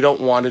just said, we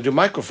don't want to do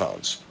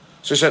microphones.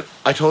 So he said,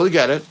 I totally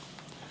get it.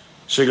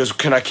 So he goes,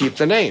 can I keep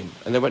the name?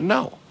 And they went,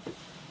 no.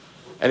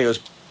 And he goes,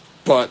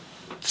 but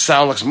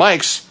Soundlux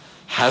Mics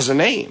has a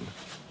name.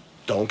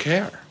 Don't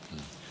care.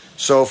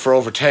 So for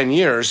over 10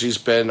 years, he's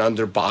been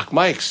under Bach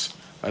Mics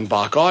and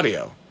Bach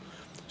Audio.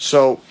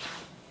 So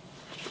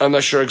I'm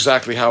not sure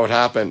exactly how it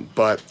happened,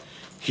 but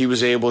he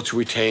was able to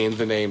retain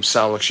the name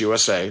Soundlux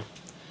USA.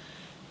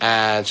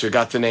 And so he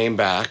got the name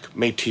back,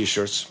 made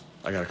T-shirts.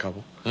 I got a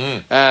couple.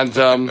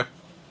 And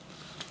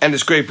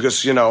it's great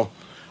because,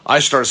 I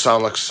started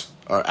Soundlux,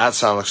 or at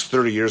Soundlux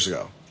 30 years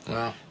ago.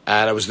 Wow.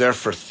 And I was there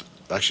for,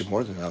 actually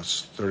more than that, it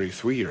was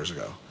 33 years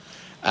ago.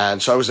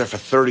 And so I was there for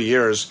 30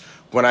 years.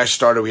 When I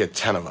started, we had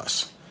 10 of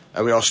us.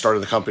 And we all started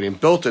the company and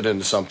built it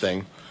into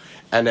something.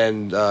 And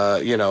then,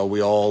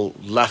 we all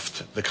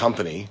left the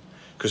company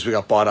because we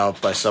got bought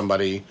out by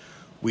somebody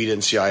we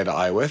didn't see eye to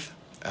eye with.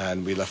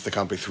 And we left the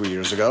company 3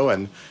 years ago,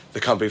 and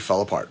the company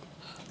fell apart.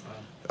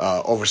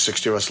 Over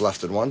 60 of us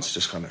left at once,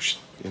 just kind of,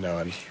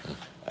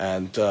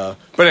 but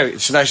anyway,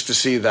 it's nice to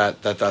see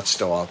that that's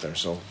still out there.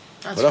 So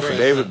That's What up for great.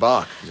 David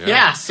Bach?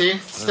 Yeah, see?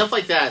 Stuff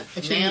like that.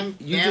 Actually, Nam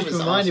you is just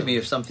reminded awesome. me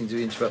of something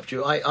to interrupt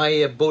you.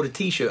 I bought a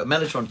T-shirt, a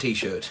Mellotron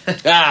T-shirt.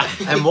 Ah,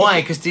 And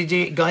why? Because did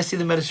you guys see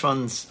the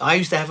Mellotrons? I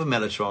used to have a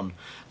Mellotron,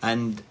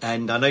 and I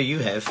know you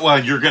have.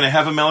 Well, you're going to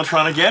have a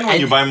Mellotron again when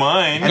And- you buy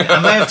mine. I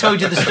may have told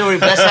you the story,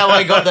 but that's how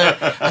I got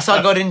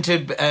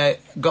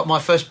got my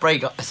first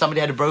break.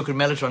 Somebody had a broken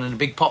Mellotron in a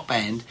big pop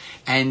band,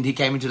 and he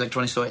came into the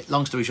electronics store.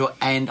 Long story short,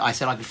 and I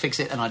said I could fix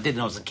it, and I did,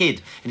 and I was a kid.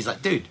 And he's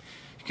like, "Dude,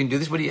 you can do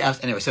this." What do you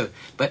ask? Anyway, so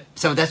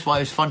that's why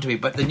it was fun to me.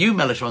 But the new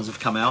Mellotrons have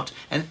come out,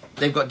 and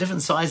they've got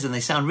different sizes, and they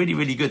sound really,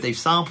 really good. They've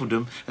sampled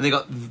them, and they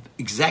got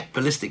exact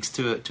ballistics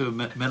to a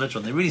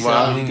Mellotron. They really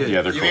sound really good.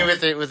 Yeah, they're You cool.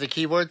 mean with the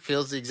keyboard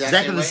feels the exact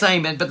Exactly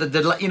same the way? same, but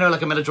the you know,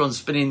 like a Mellotron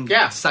spinning,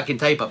 Yeah. sucking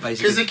tape up,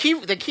 basically.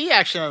 Because the key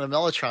action on a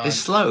Mellotron It's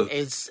slow.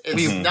 It's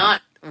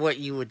not what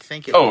you would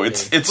think it Oh, would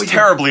it's be.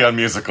 terribly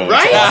unmusical. It's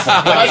Right? awful.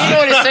 I didn't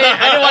want to say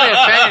it. I didn't want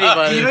to offend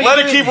anybody. You know,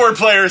 Let a keyboard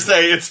player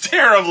say it's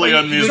terribly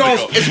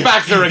unmusical. it's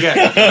back there again.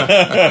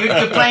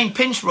 You're playing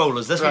pinch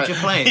rollers. That's Right. what you're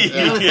playing.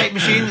 You know the tape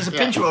machine? There's a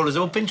pinch rollers.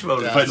 All pinch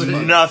rollers. But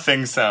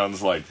nothing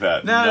sounds like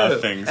that. no,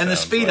 Nothing and the sounds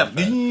speed like up.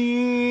 that.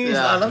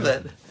 I love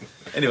that.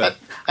 Anyway,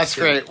 That's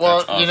great.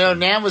 Well, That's you know, awesome.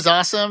 NAMM was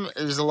awesome.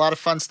 There's a lot of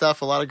fun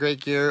stuff, a lot of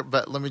great gear.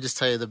 But let me just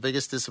tell you, the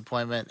biggest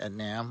disappointment at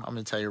NAMM, I'm going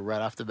to tell you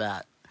right off the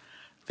bat,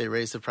 they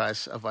raised the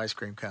price of ice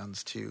cream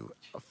cones to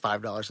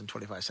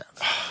 $5.25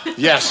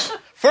 Yes.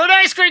 for an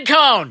ice cream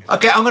cone.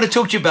 okay, I'm going to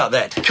talk to you about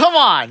that. Come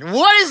on,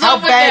 what is How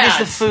up with bad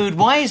that? is the food?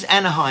 Why is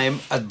Anaheim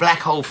a black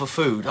hole for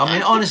food? I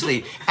mean,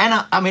 honestly,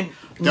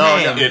 No,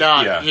 NAMM.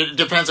 yeah. It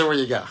depends on where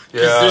you go. 'Cause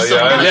Yeah, there's some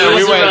yeah. really Yeah, we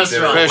awesome went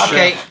restaurants. fish.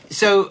 Okay,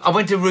 so I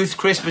went to Ruth's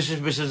Chris, which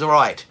was all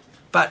right.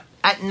 But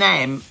at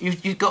NAMM,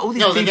 you've got all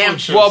these No, the people. NAMM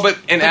shows. Well, but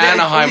in But then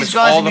all Anaheim, these it's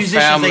guys all are the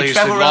musicians, they families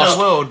travel that around lost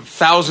the world.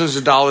 thousands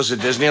of dollars at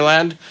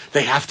Disneyland.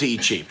 They have to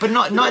eat cheap. But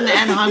not in the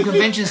Anaheim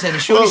Convention Center.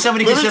 Surely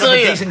somebody let can me set up tell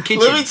a you- decent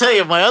kitchen. Let me tell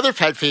you, my other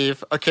pet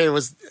peeve,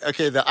 was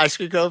the ice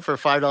cream cone for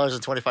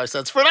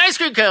 $5.25 for an ice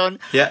cream cone.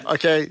 Yeah.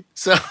 Okay,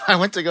 so I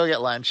went to go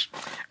get lunch,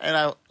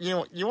 and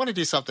you want to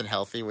do something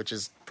healthy, which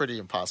is pretty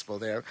impossible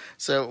there.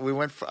 So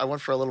I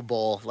went for a little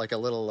bowl, like a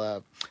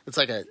little, it's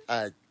like a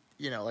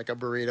like a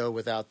burrito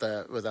without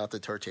the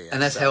tortilla.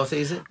 And that's So-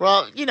 healthy, is it?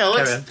 Well, Carry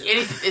on.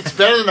 it's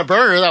better than a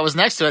burger that was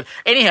next to it.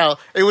 Anyhow,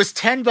 it was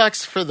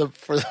 $10 for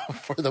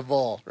the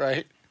bowl,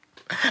 right?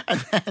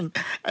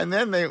 And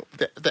then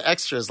the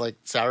extras like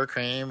sour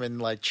cream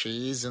and like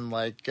cheese and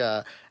like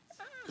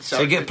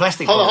So you get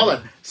plastic. hold bowl.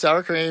 on.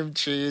 Sour cream,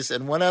 cheese,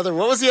 and one other.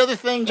 What was the other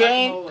thing,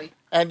 Jane?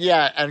 And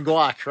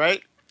guac,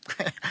 right?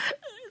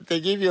 They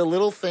gave you a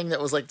little thing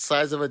that was like the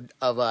size of a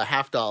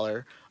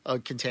 $50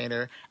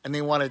 container, and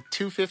they wanted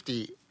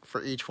 $2.50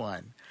 for each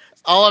one.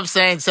 All I'm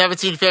saying,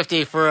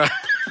 $17.50 for a.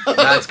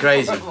 That's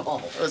crazy.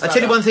 I'll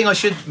tell you one thing I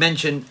should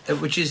mention,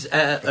 which is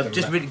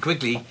just really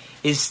quickly,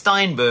 is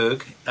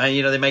Steinberg.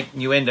 They make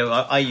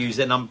Nuendo. I use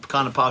it, and I'm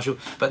kind of partial.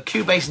 But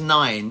Cubase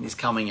 9 is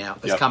coming out.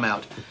 It's Yep. come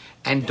out.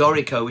 And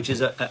Dorico, which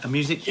is a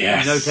music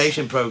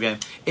notation program,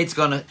 it's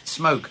going to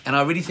smoke. And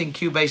I really think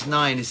Cubase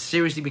 9 is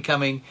seriously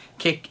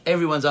kick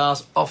everyone's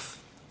ass off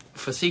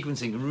for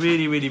sequencing.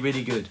 Really, really,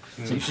 really good.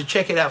 So you should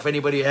check it out for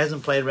anybody who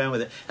hasn't played around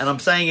with it. And I'm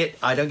saying it,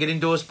 I don't get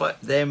endorsed by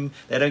them.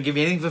 They don't give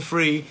me anything for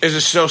free. Is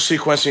it still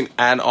sequencing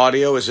and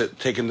audio? Is it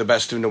taking the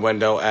best of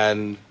Nuendo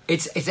and...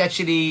 It's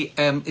actually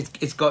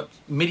it's got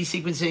MIDI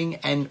sequencing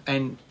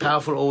and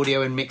powerful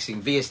audio and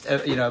mixing via a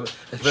virtual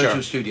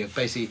Sure. studio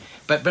basically,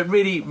 but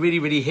really really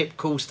really hip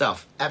cool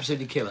stuff,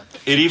 absolutely killer.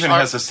 It even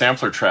has a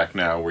sampler track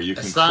now where you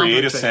can sampler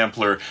create a track.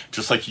 sampler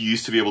just like you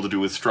used to be able to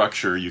do with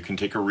Structure. You can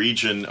take a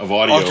region of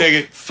audio, I'll take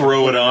it.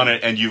 throw it on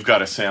it, and you've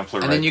got a sampler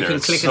And right then you there. can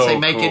It's click and so say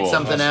make cool. it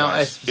something out.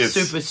 It's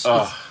It's-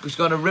 it's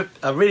going to rip.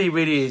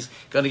 Really is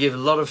going to give a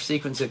lot of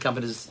sequencer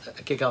companies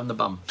a kick out in the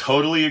bum.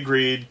 Totally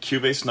agreed.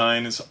 Cubase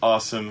 9 is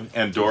awesome,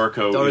 and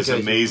Dorico Dorico is is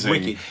amazing.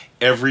 wicked.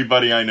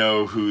 Everybody I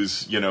know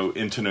who's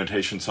into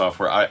notation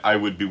software, I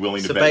would be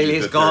willing to bet Bailey you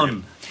is that they're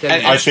gone.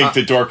 gonna- I think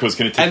that Dorico is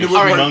going to take and a the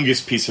word-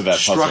 humongous piece of that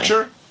puzzle.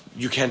 Structure?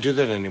 You can't do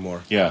that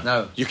anymore. Yeah.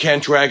 No. You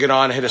can't drag it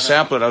on and hit a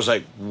sample. And I was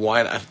like,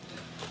 why not?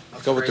 I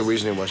forgot what the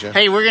reasoning was, yeah.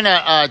 Hey, we're going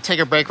to take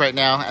a break right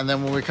now, and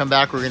then when we come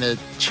back, we're going to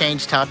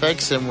change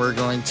topics, and we're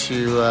going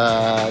to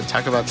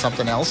talk about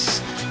something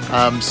else.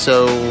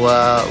 So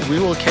we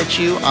will catch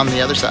you on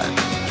the other side.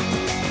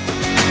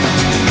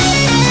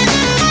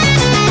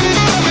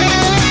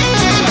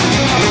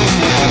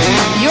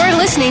 You're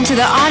listening to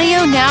the Audio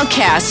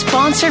Nowcast,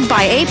 sponsored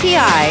by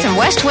API and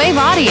Westwave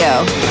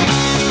Audio.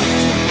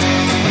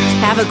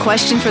 Have a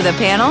question for the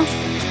panel?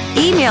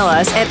 Email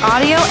us at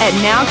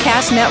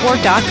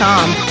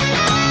audio@nowcastnetwork.com.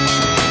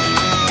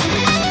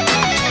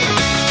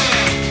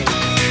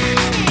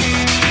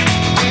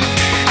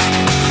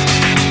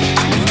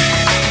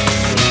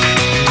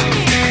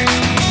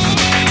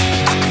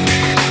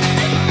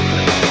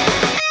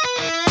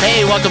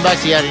 Hey, welcome back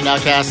to Yadi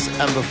Nowcast.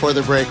 And before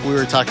the break, we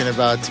were talking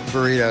about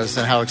burritos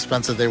and how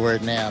expensive they were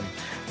at NAMM.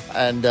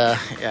 And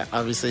yeah,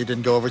 obviously it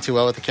didn't go over too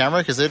well with the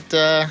camera because it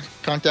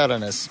conked out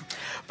on us.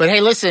 But hey,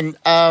 listen,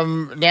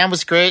 NAMM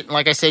was great.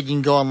 Like I said, you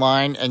can go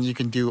online and you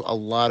can do a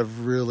lot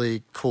of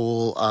really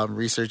cool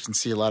research and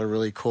see a lot of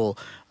really cool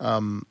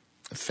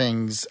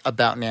things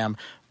about NAMM.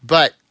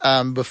 But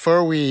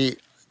before we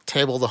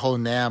table the whole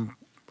NAMM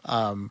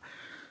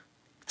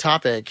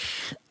topic,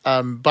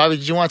 Bobby,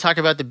 did you want to talk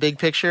about the big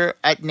picture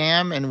at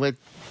NAMM and what?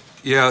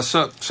 Yeah,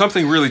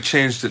 something really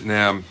changed at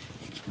NAMM.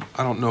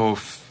 I don't know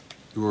if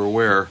you were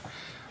aware.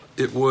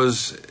 It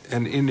was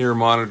an in-ear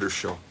monitor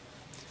show.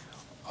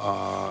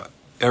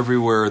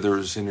 Everywhere there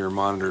was in-ear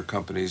monitor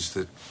companies,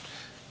 that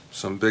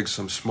some big,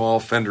 some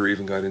small. Fender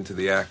even got into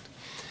the act.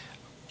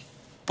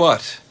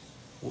 But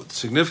the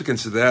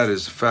significance of that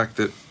is the fact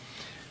that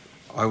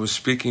I was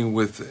speaking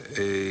with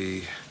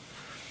a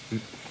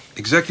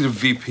executive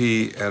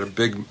VP at a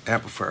big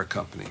amplifier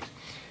company,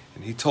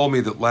 and he told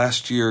me that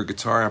last year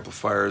guitar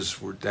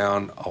amplifiers were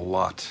down a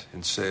lot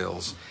in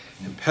sales,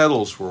 and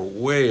pedals were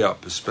way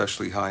up,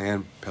 especially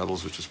high-end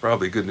pedals, which is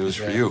probably good news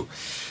for you.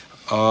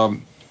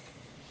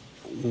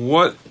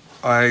 What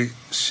I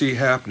see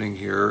happening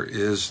here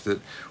is that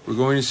we're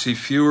going to see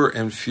fewer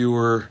and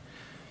fewer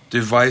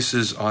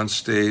devices on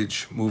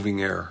stage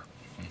moving air.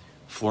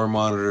 Floor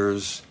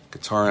monitors,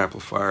 guitar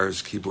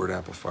amplifiers, keyboard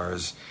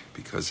amplifiers,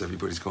 because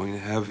everybody's going to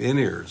have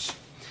in-ears.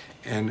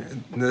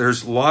 And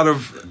there's a lot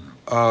of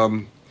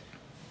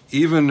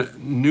even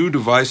new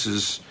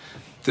devices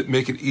that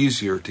make it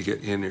easier to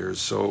get in-ears.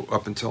 So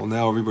up until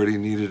now, everybody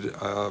needed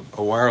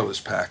a wireless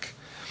pack.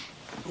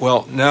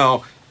 Well,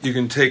 now you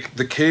can take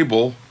the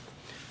cable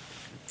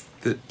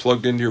that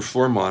plugged into your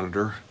floor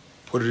monitor,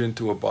 put it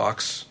into a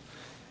box,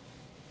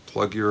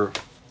 plug your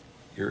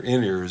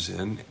in-ears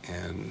in,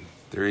 and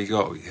there you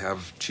go. You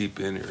have cheap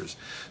in-ears.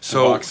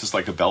 So the box is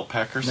like a belt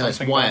pack or something? No, it's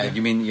wired.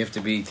 You mean you have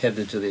to be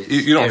tethered to the...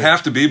 You don't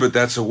have to be, but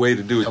that's a way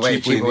to do it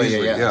cheaply and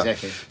easily. Yeah,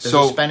 exactly. There's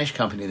a Spanish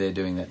company there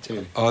doing that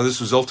too. This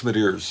was Ultimate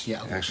Ears,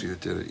 actually,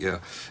 that did it,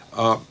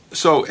 yeah.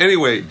 So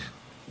anyway,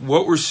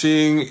 what we're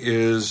seeing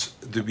is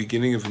the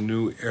beginning of a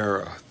new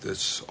era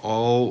that's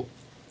all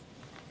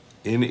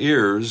in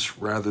ears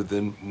rather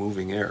than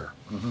moving air.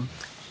 Mm-hmm.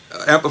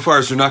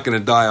 Amplifiers are not going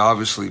to die,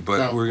 obviously,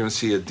 but we're going to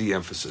see a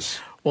de-emphasis.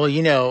 Well,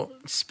 you know,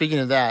 speaking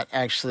of that,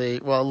 actually,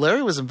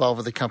 Larry was involved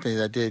with a company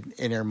that did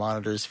in-ear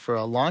monitors for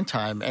a long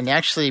time and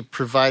actually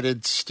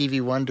provided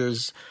Stevie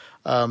Wonder's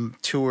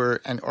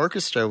tour and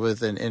orchestra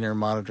with an in-ear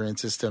monitoring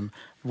system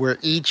where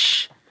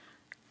each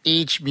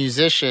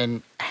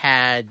musician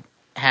had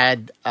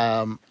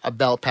a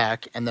belt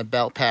pack, and the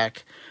belt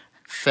pack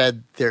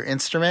fed their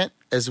instrument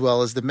as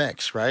well as the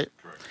mix, right?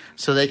 Correct.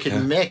 So they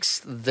could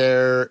mix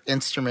their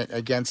instrument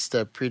against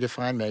a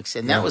predefined mix,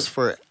 and that was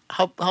for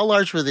how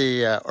large were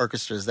the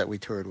orchestras that we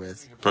toured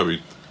with?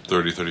 Probably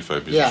 30,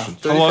 35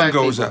 musicians. Yeah, how long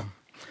ago was that?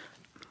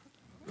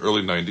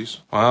 Early 90s.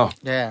 Wow.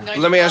 Yeah. 95.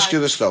 Let me ask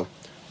you this, though,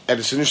 and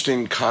it's an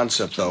interesting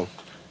concept, though,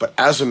 but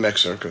as a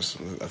mixer, because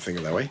I think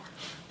of that way,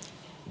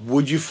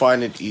 would you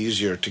find it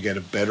easier to get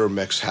a better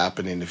mix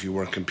happening if you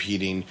weren't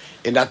competing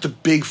in not the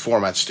big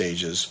format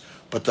stages,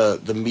 but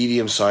the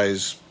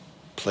medium-sized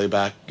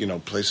playback,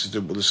 places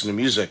to listen to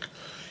music,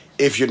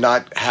 if you're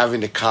not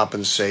having to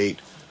compensate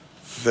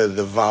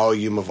the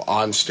volume of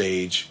on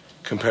stage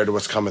compared to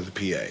what's coming to the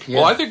PA?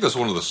 Yeah. Well, I think that's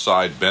one of the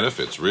side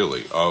benefits,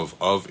 really, of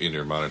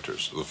in-ear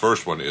monitors. The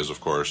first one is,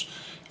 of course,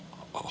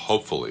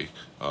 hopefully,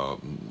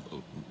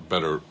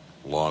 better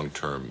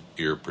long-term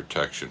ear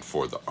protection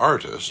for the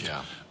artist,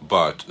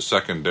 but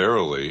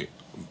secondarily,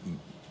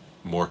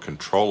 more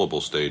controllable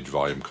stage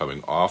volume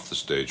coming off the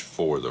stage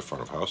for the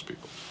front-of-house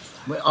people.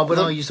 When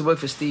I used to work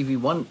for Stevie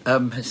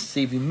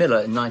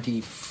Miller in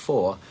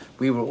 '94,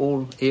 we were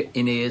all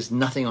in ears,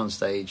 nothing on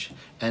stage,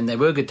 and there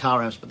were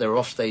guitar amps, but they were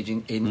off stage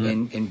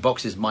in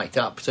boxes mic'd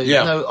up. So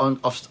there's no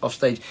off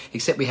stage,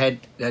 except we had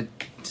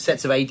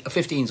sets of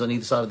 15s on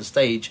either side of the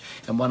stage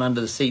and one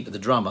under the seat of the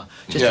drummer,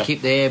 just to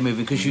keep the air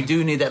moving, because you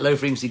do need that low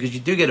frequency, because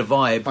you do get a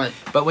vibe. Right.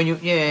 But when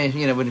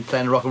when you're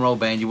playing a rock and roll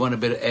band, you want a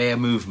bit of air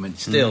movement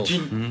still.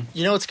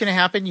 You know what's going to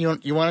happen? You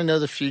want to know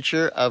the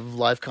future of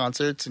live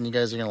concerts, and you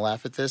guys are going to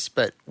laugh at this,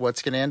 but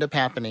what's going to end up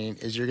happening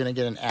is you're going to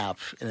get an app,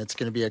 and it's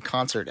going to be a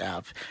concert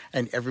app,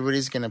 and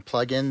everybody's going to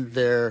plug in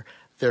their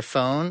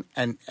phone,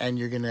 and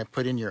you're going to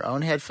put in your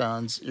own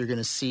headphones. You're going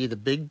to see the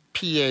big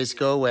PAs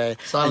go away.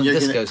 Silent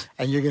discos.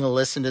 And you're going to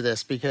listen to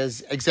this,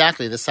 because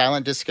exactly, the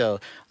silent disco.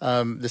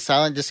 The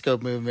silent disco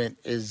movement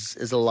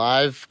is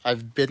alive.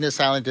 I've been to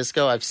silent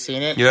disco. I've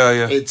seen it.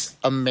 Yeah. It's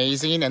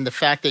amazing. And the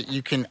fact that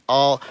you can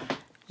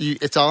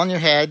it's all in your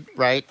head,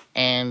 right?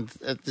 And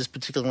at this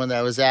particular one that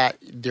I was at,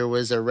 there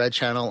was a red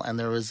channel and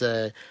there was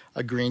a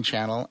green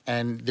channel,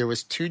 and there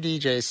was two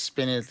DJs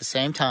spinning at the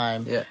same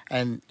time. Yeah.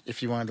 And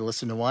if you wanted to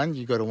listen to one,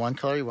 you go to one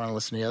color. You want to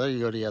listen to the other, you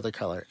go to the other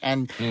color.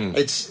 And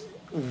it's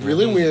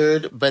really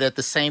weird, but at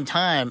the same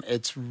time,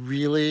 it's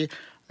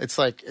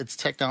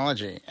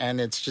technology,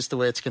 and it's just the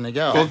way it's going to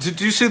go. Well, did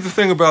you see the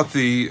thing about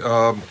the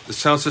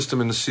sound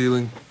system in the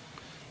ceiling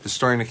is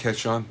starting to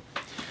catch on?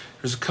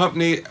 There's a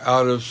company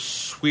out of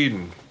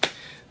Sweden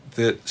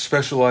that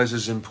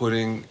specializes in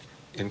putting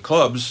in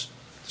clubs,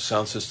 the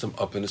sound system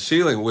up in the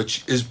ceiling,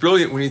 which is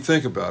brilliant when you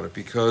think about it,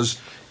 because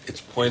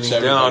it's pointing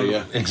It's down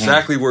everybody,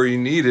 exactly where you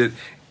need it,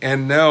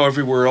 and now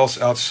everywhere else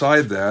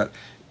outside that,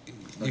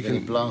 you getting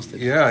can blasted.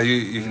 Yeah,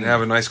 you can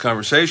have a nice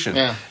conversation.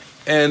 Yeah.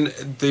 And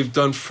they've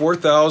done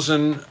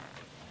 4,000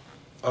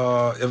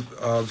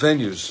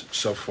 venues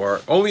so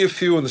far. Only a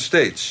few in the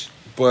States,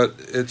 but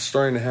it's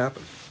starting to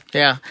happen.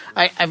 Yeah,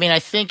 I mean,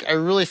 I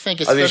really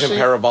think, Are these in especially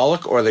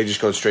parabolic, or are they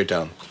just going straight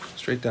down?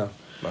 Straight down.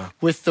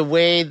 with the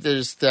way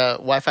there's the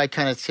Wi-Fi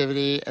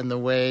connectivity and the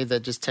way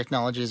that just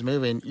technology is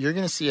moving, you're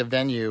going to see a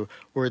venue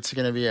where it's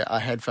going to be a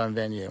headphone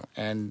venue,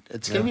 and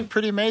it's going to be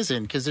pretty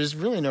amazing because there's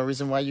really no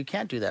reason why you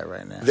can't do that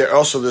right now.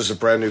 There's a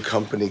brand new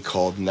company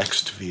called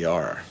Next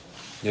VR.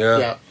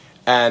 Yeah.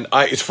 And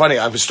it's funny,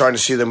 I'm starting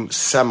to see them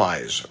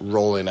semis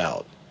rolling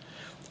out.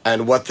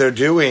 And what they're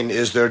doing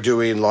is they're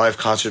doing live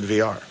concert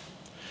VR.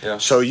 Yeah.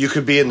 So you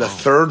could be in the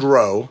third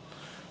row,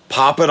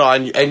 pop it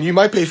on, and you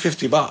might pay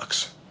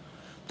 $50.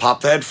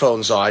 Pop the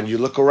headphones on, you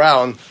look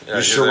around, Yeah, you're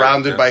you're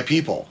surrounded there, by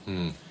people.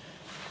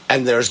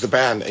 And there's the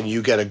band, and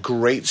you get a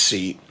great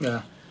seat.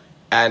 Yeah.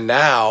 And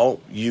now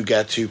you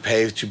get to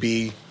pay to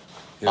be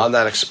on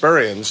that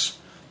experience.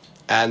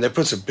 And they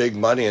put some big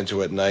money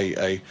into it. And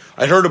I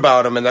heard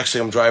about them, and next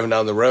thing I'm driving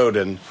down the road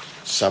and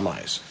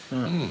semis.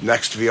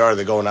 Next VR,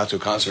 they're going out to a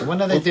concert. When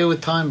do they deal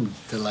with time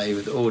delay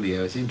with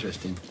audio? It's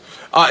interesting.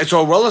 It's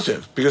all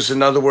relative, because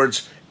in other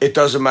words, it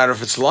doesn't matter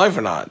if it's live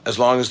or not. As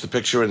long as the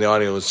picture and the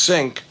audio is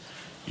sync,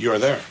 you're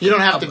there. You don't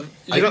have to.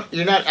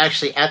 You're not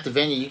actually at the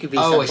venue. You could be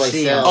Oh, I someplace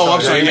see. else. Oh,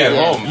 I'm sorry. Yeah, Yeah,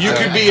 at home. You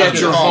could be at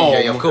your home,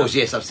 Yeah, of course,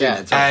 yes, I've seen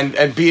Yeah. that too.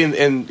 and be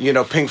in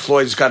Pink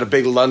Floyd's got a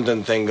big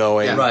London thing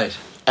going, Yeah. Right.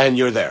 And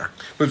you're there.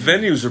 But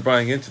venues are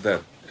buying into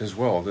that as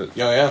well.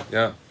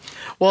 Yeah.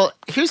 Well,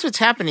 here's what's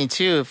happening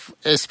too,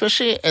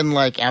 especially in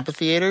like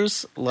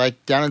amphitheaters.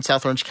 Like down in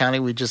South Orange County,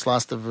 we just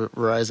lost the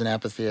Verizon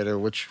Amphitheater,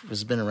 which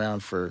has been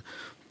around for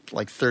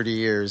like 30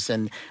 years,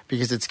 and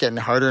because it's getting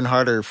harder and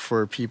harder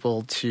for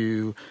people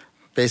to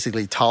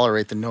basically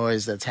tolerate the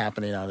noise that's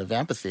happening out of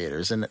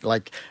amphitheaters. And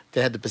like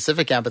they had the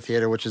Pacific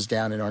Amphitheater, which is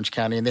down in Orange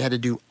County, and they had to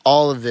do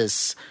all of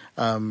this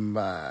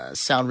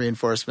sound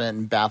reinforcement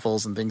and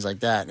baffles and things like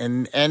that.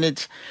 And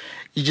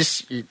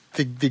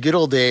the good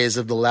old days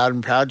of the Loud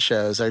and Proud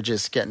shows are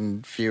just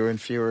getting fewer and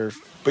fewer.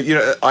 But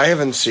I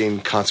haven't seen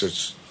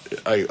concerts.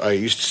 I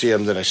used to see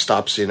them, then I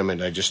stopped seeing them,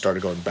 and I just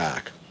started going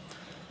back.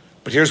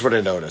 But here's what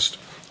I noticed,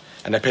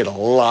 and I paid a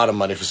lot of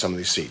money for some of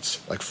these seats,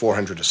 like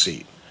 $400 a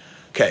seat.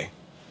 Okay,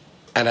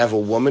 and I have a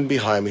woman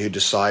behind me who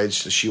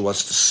decides that she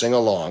wants to sing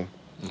along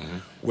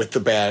with the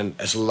band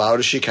as loud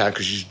as she can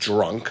because she's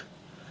drunk,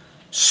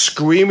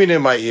 screaming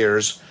in my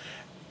ears,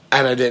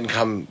 and I didn't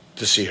come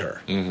to see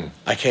her.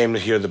 I came to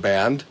hear the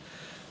band,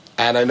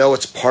 and I know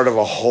it's part of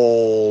a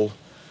whole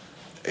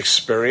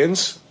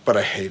experience, but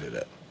I hated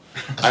it.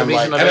 I'm the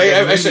like, reason and I don't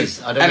I go to said,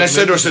 movies. I don't and go I to said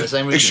to her, movies for the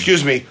same reason.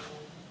 "Excuse me,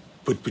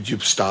 would you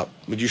stop?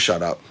 Would you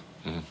shut up?"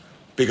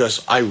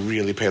 Because I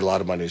really paid a lot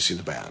of money to see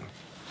the band,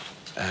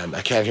 and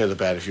I can't hear the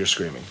band if you're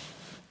screaming.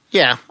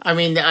 Yeah, I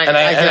mean, And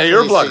I definitely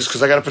earplugs see-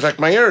 because I got to protect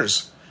my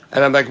ears.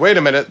 And I'm like, wait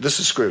a minute, this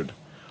is screwed.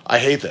 I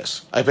hate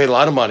this. I paid a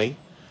lot of money,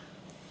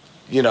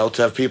 to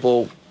have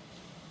people.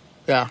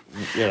 Yeah.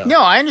 You know. No,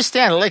 I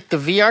understand. Like the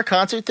VR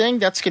concert thing,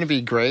 that's going to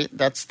be great.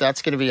 That's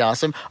going to be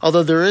awesome.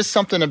 Although there is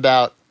something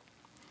about.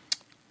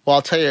 Well,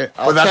 I'll tell you.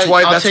 But that's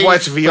why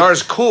it's VR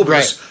is cool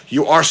because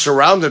you are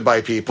surrounded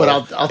by people But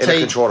I'll in tell a you.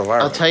 controlled I'll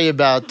environment. tell you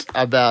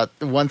about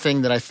one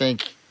thing that I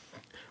think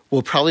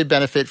will probably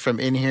benefit from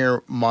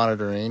in-ear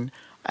monitoring.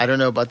 I don't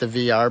know about the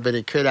VR, but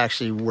it could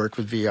actually work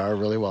with VR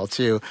really well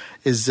too.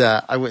 I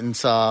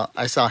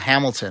saw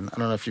Hamilton. I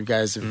don't know if you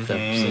guys have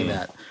ever seen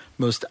that.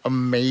 Most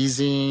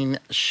amazing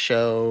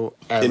show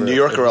ever. In New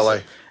York or LA?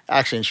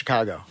 Actually, in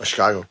Chicago.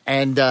 Chicago.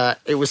 And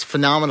it was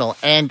phenomenal.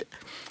 And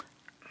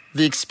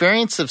the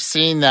experience of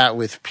seeing that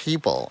with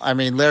people. I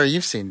mean, Larry,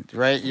 you've seen,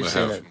 right? You've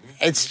seen it.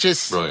 It's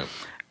just Brilliant.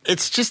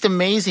 It's just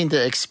amazing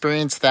to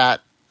experience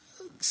that.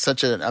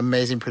 Such an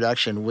amazing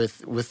production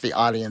with the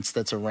audience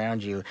that's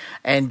around you.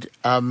 And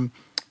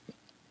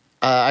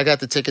I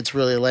got the tickets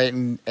really late,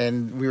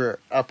 and we were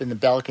up in the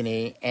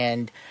balcony,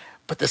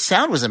 but the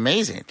sound was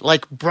amazing.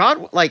 Like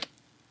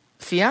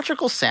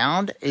theatrical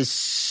sound is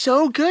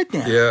so good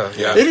now.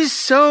 Yeah. It is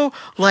so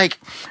like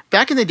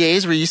back in the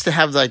days where you used to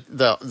have like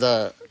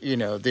the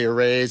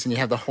arrays and you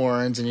have the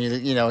horns and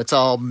it's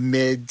all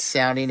mid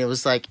sounding. It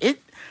was like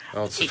it.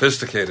 Oh, it's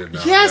sophisticated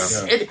now.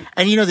 Yes, Yeah.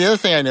 and the other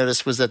thing I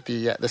noticed was that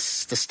the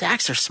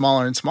stacks are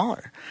smaller and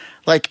smaller.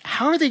 Like,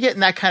 how are they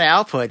getting that kind of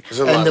output? Is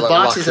it And the like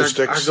boxes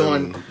are acoustics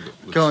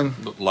going.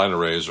 Line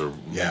arrays are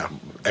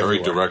very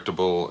everywhere.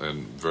 directable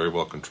and very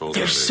well controlled.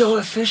 They're nowadays. so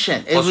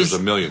efficient. Plus, It was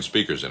there's a million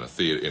speakers in a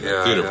theater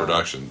Yeah, theater yeah.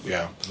 production.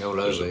 Yeah. All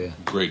There's over, a yeah.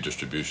 great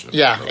distribution. Of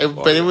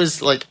but it audio.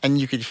 was like, and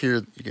you could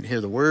hear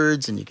the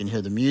words, and you can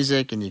hear the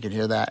music, and you can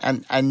hear that,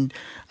 and I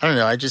don't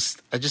know. I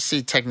just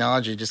see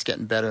technology just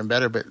getting better and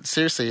better. But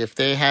seriously, if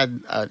they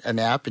had an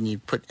app and you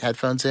put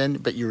headphones in,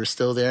 but you were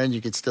still there and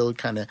you could still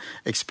kind of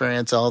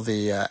experience all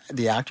the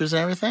actors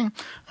and everything,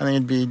 I think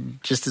it'd be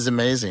just as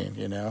amazing.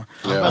 You know.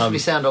 I must probably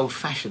sound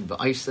old-fashioned,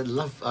 but I used to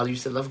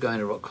love going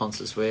to rock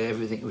concerts where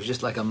everything it was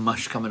just like a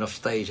mush coming off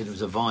stage and it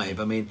was a vibe.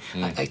 I mean,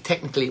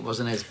 technically it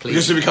wasn't as pleasing.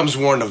 Because it becomes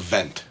more an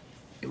event.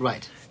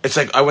 Right. It's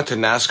like I went to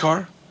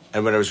NASCAR,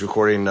 and when I was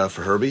recording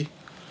for Herbie,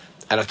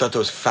 and I thought that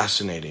was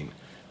fascinating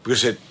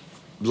because a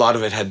lot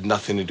of it had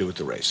nothing to do with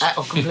the race.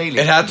 Oh, completely.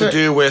 It had to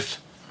do with,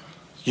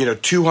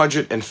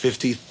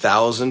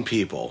 250,000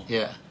 people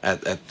Yeah.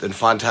 in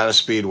Fontana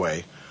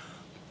Speedway,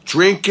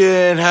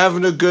 drinking,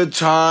 having a good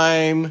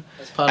time,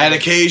 part and of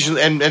it.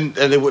 occasionally, and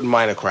they wouldn't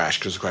mind a crash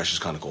because the crash is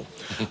kind of cool.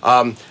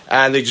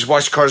 And they just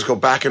watch the cars go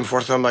back and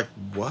forth. And I'm like,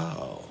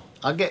 wow.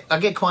 I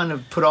get kind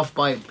of put off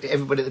by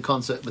everybody at the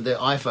concert with their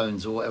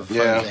iPhones or whatever phones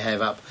Yeah. they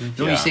have up. All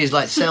Yeah. you see is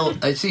like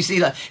you see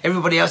like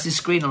everybody else's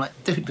screen. I'm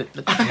like, dude, but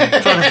look, I'm trying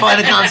to find,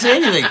 I can't see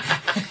anything.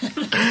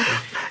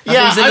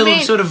 It's a little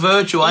sort of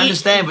virtual. I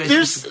understand, but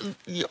it's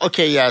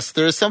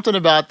there's something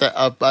about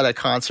a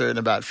concert and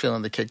about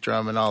feeling the kick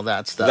drum and all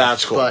that stuff.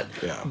 That's cool. But,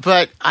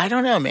 but I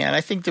don't know, man.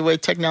 I think the way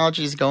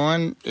technology is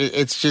going,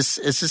 it's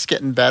just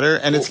getting better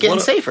and it's getting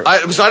safer.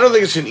 So I don't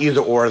think it's an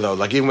either or though.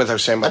 Like even with I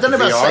was saying I about don't know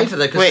the about VR. safer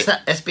though, because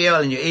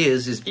SBL in your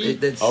ears is.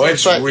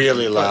 It's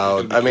really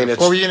loud. I mean, it's.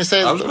 What were you going to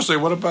say? I was going to say,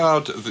 what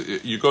about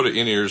you go to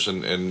in-ears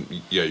and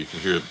you can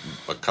hear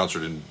a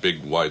concert in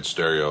big, wide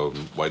stereo,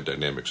 and wide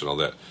dynamics and all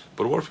that.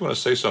 But what if you want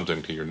to say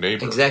something to your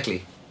neighbor?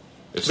 Exactly.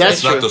 It's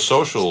That's not true. the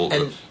social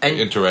And-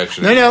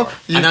 interaction. No. anymore.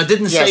 And I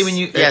didn't say when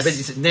you Yes.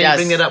 but now you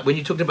bring that up when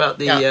you talked about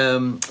the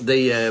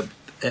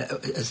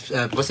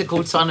what's it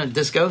called, silent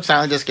disco.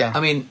 Silent disco. I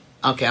mean,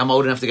 okay, I'm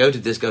old enough to go to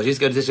disco. She used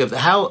to go to disco. But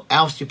how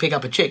else do you pick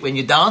up a chick when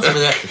you're dancing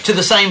with her to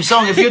the same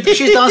song? If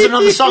she's dancing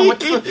another song,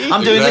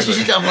 I'm doing this and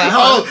she's dancing. Like,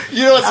 Oh,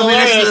 you know what's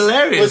hilarious? It's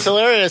hilarious. What's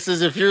hilarious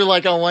is if you're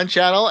like on one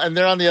channel and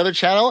they're on the other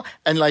channel,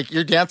 and like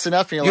you're dancing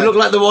up, and you're You like, look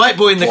like the white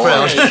boy in the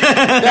crowd.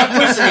 that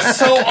person is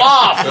so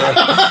off.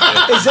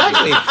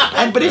 Exactly.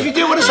 But if you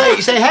do want to say,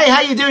 you say, "Hey,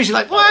 how you doing?" She's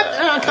like, "What?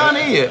 I can't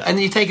hear you." And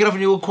then you take it off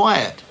and you're all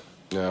quiet.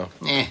 Yeah.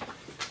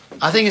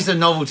 I think it's a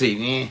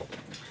novelty.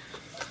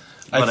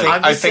 I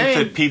just think saying,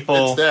 that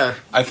people. it's there.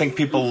 I think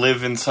people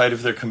live inside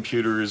of their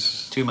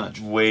computers Too much.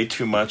 way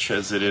too much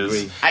as it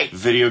is. Agree.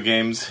 Video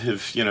games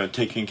have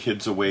taken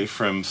kids away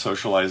from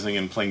socializing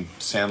and playing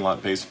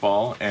sandlot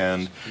baseball.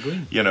 And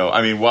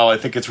I mean, while I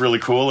think it's really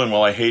cool, and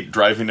while I hate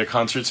driving to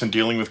concerts and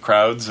dealing with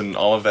crowds and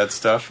all of that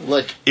stuff,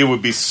 Look. it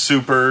would be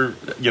super.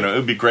 It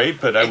would be great,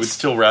 but I would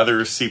still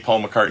rather see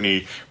Paul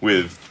McCartney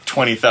with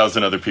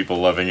 20,000 other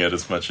people loving it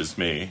as much as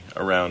me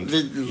around.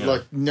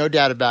 Look, no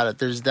doubt about it.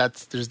 There's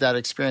that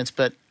experience,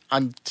 but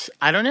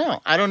I don't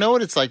know. I don't know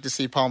what it's like to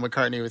see Paul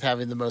McCartney with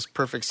having the most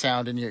perfect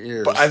sound in your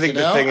ears. But I think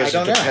the thing is, I it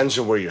don't know. depends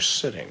on where you're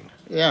sitting.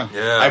 Yeah.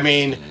 I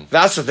mean,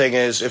 that's the thing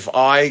is, if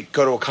I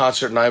go to a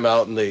concert and I'm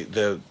out in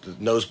the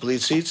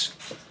nosebleed seats,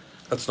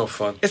 That's no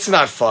fun. it's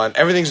not fun.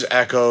 Everything's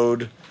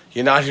echoed.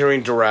 You're not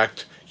hearing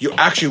direct. You're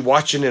actually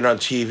watching it on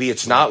TV.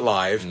 It's not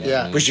live.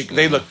 Yeah. Because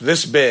they look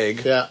this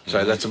big. Yeah.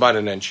 Sorry, that's about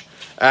an inch.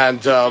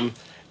 And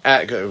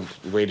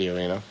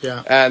radio,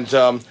 Yeah.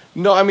 And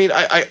no, I mean,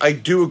 I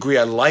do agree.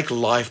 I like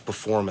live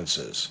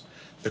performances.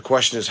 The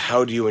question is,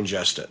 how do you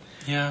ingest it?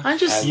 Yeah, I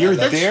just- you're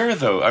that's- there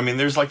though. I mean,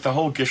 there's like the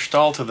whole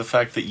gestalt of the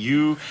fact that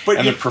you But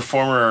and you- the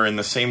performer are in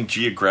the same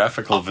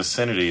geographical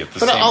vicinity at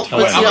the But same I'll- time.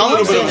 but I'm see, a all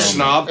little I'm bit of a saying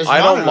snob. is I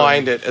don't monitoring.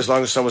 mind it as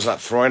long as someone's not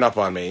throwing up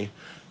on me,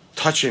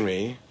 touching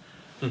me.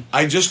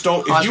 I just don't.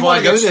 If That's you what I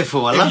want go to there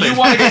for. I if love you it.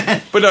 wanna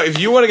get, but no, if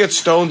you want to get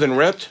stoned and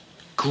ripped,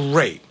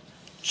 great.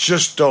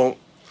 Just don't.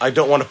 I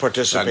don't want to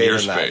participate Not in your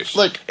in that. space.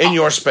 Look, in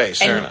your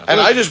space, and-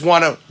 and I just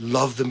want to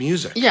love the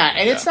music. Yeah,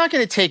 and it's not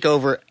going to take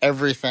over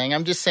everything.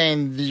 I'm just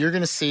saying that you're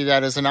going to see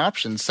that as an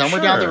option.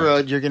 Somewhere down the Sure.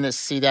 road, you're going to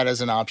see that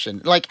as an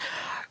option. Like,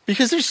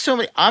 because there's so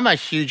many. I'm a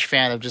huge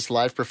fan of just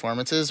live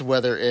performances,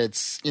 whether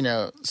it's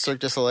Cirque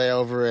du Soleil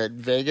over at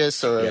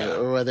Vegas,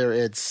 or whether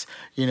it's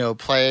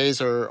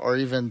plays or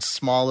even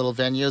small little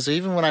venues, or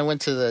even when I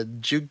went to the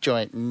juke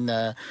joint and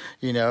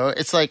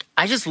it's like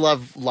I just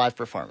love live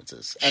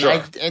performances, and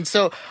Sure. and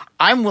so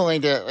I'm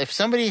willing to, if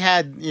somebody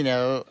had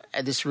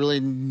this really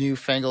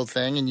newfangled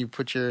thing, and you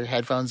put your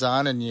headphones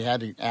on and you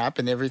had an app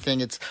and everything,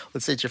 let's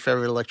say it's your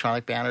favorite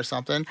electronic band or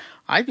something,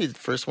 I'd be the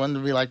first one to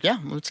be like, yeah,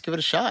 let's give it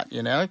a shot,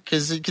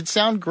 because it could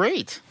sound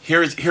great.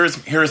 Here's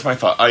my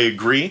thought. I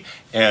agree,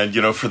 and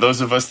for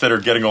those of us that are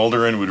getting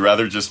older and would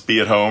rather just be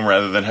at home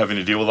rather than having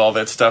to deal with all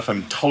that stuff,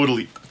 I'm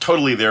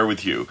totally there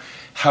with you.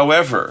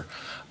 However,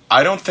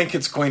 I don't think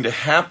it's going to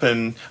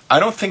happen. I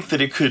don't think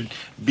that it could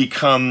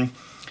become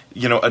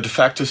a de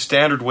facto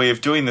standard way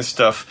of doing this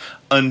stuff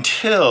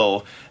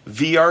until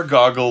VR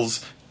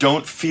goggles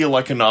don't feel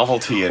like a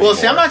novelty anymore. Well,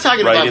 see, I'm not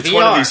talking right? about It's VR.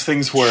 one of these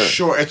things where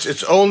Sure,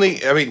 it's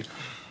only. I mean,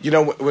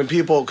 when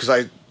people, because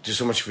I do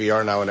so much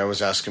VR now, and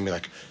everyone's asking me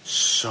like,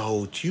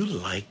 "So, do you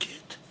like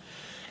it?"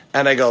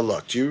 And I go,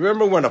 "Look, do you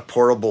remember when a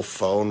portable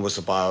phone was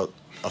about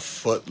a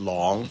foot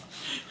long,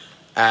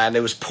 and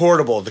it was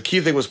portable? The key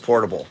thing was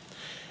portable.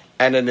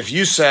 And then if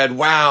you said,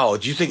 "Wow,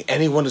 do you think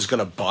anyone is going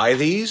to buy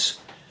these?"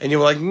 and you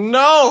were like,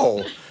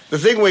 "No, the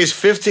thing weighs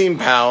 15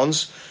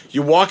 pounds.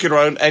 You walk it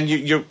around, and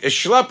you're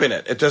schlepping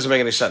it. It doesn't make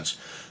any sense."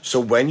 So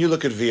when you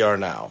look at VR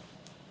now,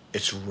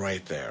 it's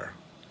right there.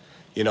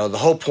 The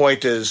whole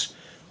point is,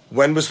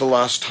 when was the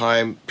last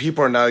time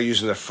people are now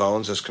using their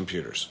phones as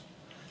computers?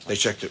 They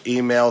check their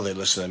email, they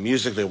listen to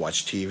music, they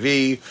watch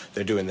TV,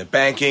 they're doing their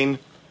banking.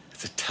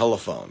 It's a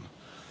telephone.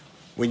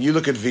 When you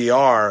look at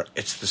VR,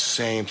 it's the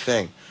same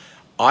thing.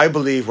 I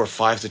believe we're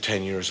 5 to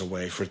 10 years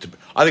away for it to be.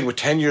 I think we're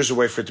 10 years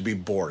away for it to be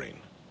boring.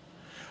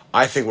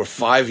 I think we're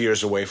 5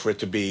 years away for it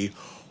to be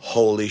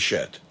holy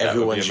shit.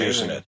 Everyone's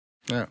using it.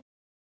 Yeah.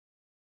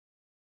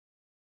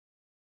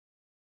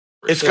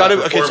 It's got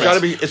to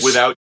be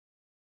without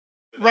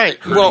Right.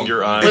 hurting Well,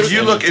 your eyes. if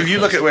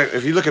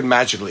you look at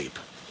Magic Leap,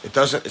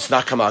 it's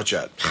not come out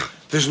yet.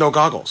 There's no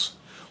goggles.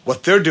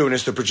 What they're doing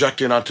is they're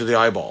projecting onto the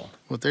eyeball.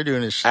 What they're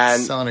doing is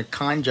And- selling a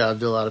con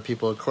job to a lot of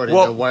people, according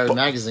to Wired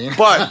magazine.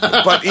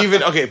 But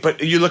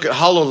you look at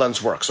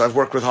HoloLens works. I've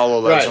worked with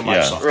HoloLens on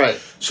yeah. Microsoft. Right.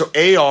 So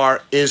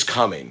AR is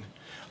coming.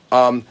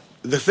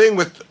 The thing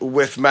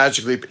with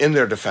Magic Leap, in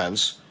their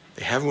defense,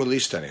 they haven't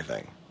released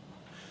anything.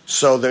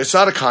 So it's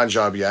not a con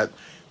job yet,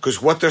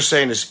 because what they're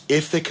saying is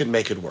if they can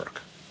make it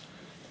work,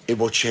 it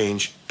will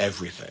change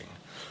everything.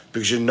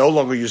 Because you no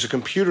longer use a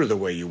computer the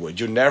way you would.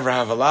 You never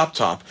have a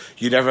laptop.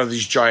 You never have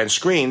these giant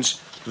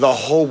screens. The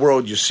whole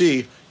world you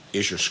see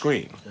is your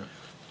screen. Yeah.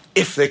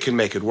 If they can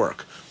make it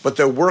work. But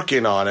they're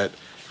working on it,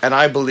 and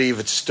I believe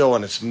it's still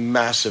in its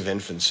massive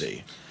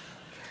infancy.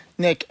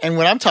 Nick, and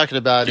what I'm talking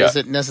about Yeah.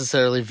 isn't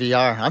necessarily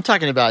VR. I'm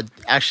talking about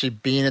actually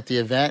being at the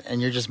event and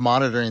you're just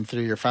monitoring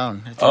through your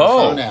phone. Through your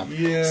phone app.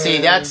 yeah. See,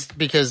 that's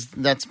because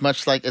that's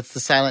much like it's the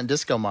silent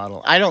disco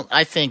model.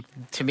 I think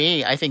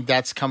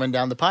that's coming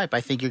down the pipe.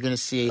 I think you're going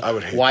to see I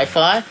would hate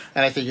Wi-Fi,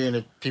 and I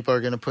think people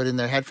are going to put in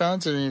their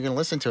headphones and you're going to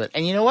listen to it.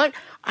 And you know what?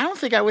 I don't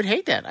think I would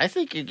hate that. I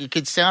think it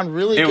could sound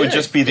really good. It would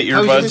just be the It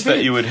poses earbuds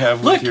that you would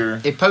have Look, with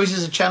your. it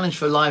poses a challenge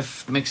for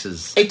live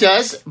mixers. It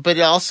does, but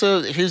it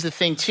also, here's the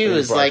thing too, Maybe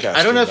is like,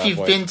 I don't know if broadcasting you've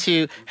that been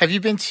to, have you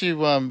been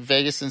to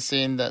Vegas and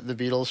seen the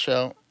Beatles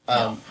show?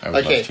 I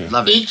would love to.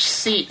 Love it. Each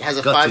seat has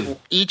a Got to.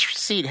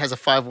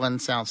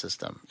 5.1 sound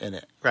system in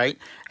it, right?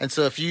 And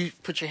so if you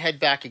put your head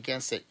back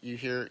against it, you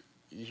hear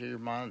your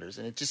monitors,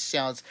 and it just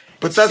sounds.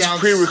 But that's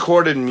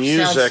pre-recorded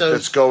music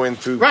that's going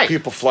through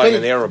people flying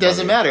in the air. It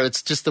doesn't matter.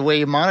 It's just the way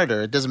you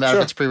monitor. It doesn't matter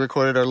if it's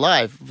pre-recorded or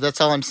live. That's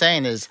all I'm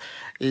saying is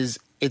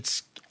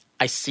it's.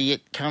 I see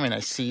it coming. I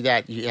see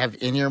that you have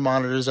in-ear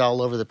monitors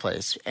all over the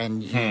place,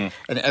 and and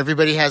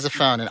everybody has a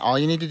phone. And all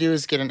you need to do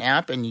is get an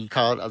app, and you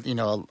call it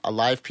a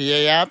live PA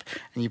app,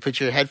 and you put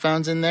your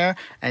headphones in there,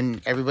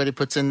 and everybody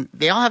puts in.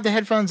 They all have the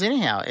headphones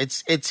anyhow.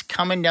 It's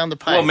coming down the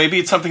pipe. Well, maybe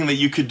it's something that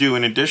you could do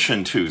in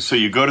addition to. So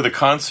you go to the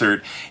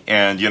concert,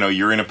 and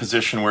you're in a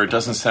position where it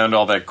doesn't sound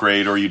all that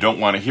great, or you don't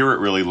want to hear it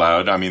really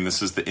loud. I mean,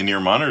 this is the in-ear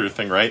monitor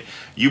thing, right?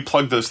 You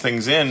plug those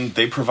things in;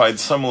 they provide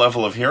some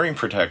level of hearing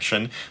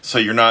protection. So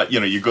you're not,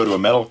 you go to a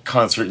metal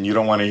concert and you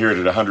don't want to hear it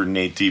at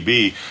 108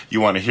 dB.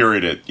 You want to hear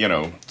it at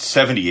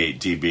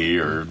 78 dB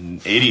or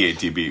 88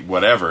 dB,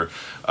 whatever.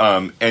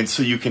 And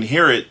so you can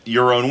hear it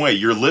your own way.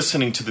 You're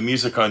listening to the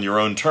music on your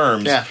own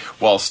terms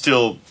while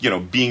still,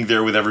 being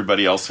there with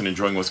everybody else and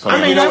enjoying what's going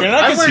on.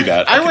 I can see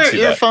that. I wear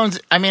earphones.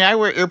 I mean, I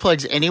wear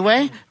earplugs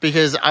anyway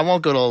because I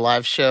won't go to a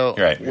live show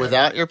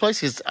without earplugs.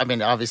 Because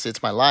obviously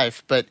it's my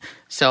life. But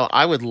so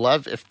I would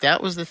love if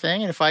that was the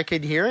thing, and if I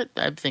could hear it,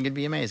 I think it'd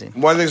be amazing.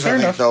 One of the things I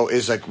think though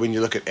is like when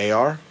you look at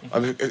AR. I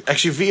mean,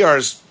 actually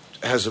VR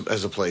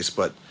has a place,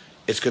 but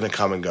it's going to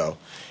come and go.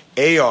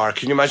 AR.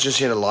 Can you imagine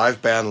seeing a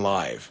live band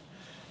live?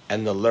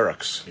 And the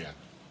lyrics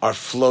are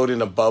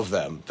floating above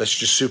them. That's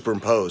just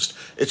superimposed.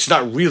 It's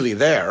not really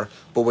there,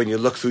 but when you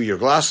look through your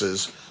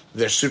glasses,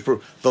 they're super.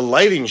 The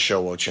lighting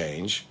show will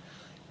change.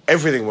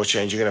 Everything will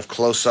change. You're gonna have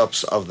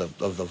close-ups of the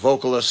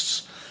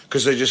vocalists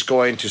because they're just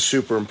going to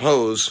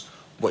superimpose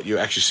what you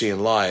actually see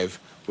in live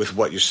with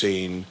what you're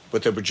seeing,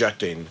 what they're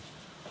projecting.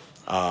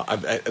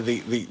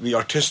 The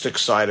artistic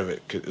side of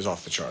it is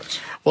off the charts.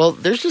 Well,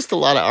 there's just a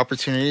lot of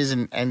opportunities,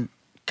 and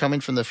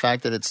coming from the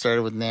fact that it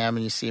started with NAMM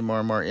and you see more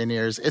and more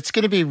in-ears, it's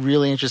going to be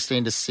really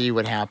interesting to see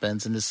what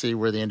happens and to see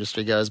where the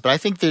industry goes. But I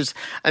think it's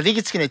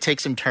going to take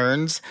some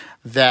turns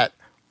that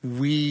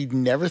we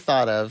never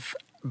thought of,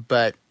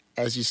 but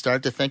as you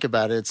start to think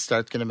about it, it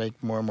starts going to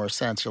make more and more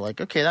sense. You're like,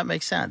 okay, that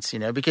makes sense,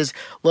 because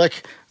look,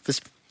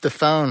 the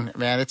phone,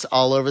 man, it's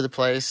all over the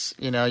place.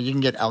 You can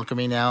get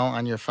Alchemy now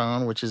on your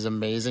phone, which is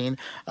amazing.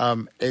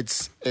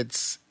 It's the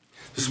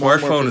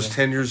smartphone is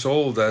 10 years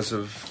old as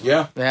of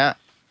yeah.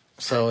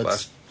 So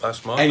it's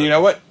last month. And you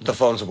know what? The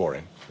phones are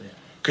boring.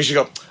 Because you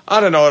go, I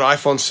don't know, an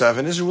iPhone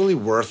 7, is it really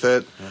worth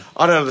it?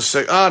 I don't know, the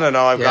 6, I don't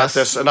know, I've got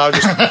this, and I'll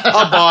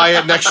buy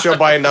it. Next year, I'll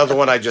buy another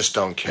one. I just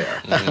don't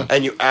care.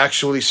 And you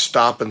actually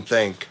stop and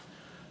think,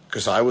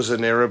 because I was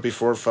in an era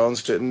before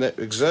phones didn't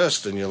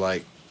exist, and you're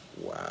like,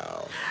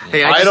 wow.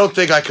 Hey, I don't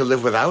think I could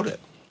live without it.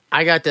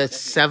 I got the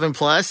 7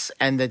 Plus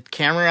and the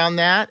camera on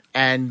that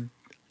and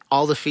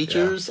all the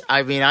features.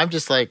 I mean, I'm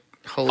just like,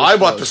 holy I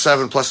bought the smokes.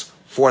 7 Plus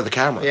for the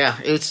camera. Yeah,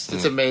 it's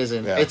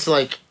amazing. Yeah. It's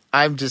like,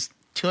 I'm just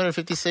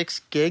 256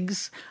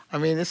 gigs. I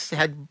mean, this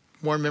had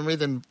more memory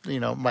than,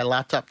 my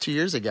laptop 2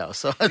 years ago.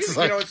 So it's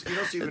like, It's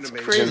even it's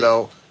amazing, crazy.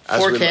 though,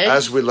 4K?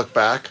 as we look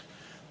back,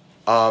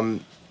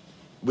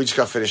 we just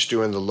got finished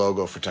doing the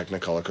logo for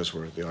Technicolor because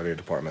we're the audio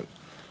department.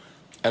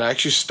 And I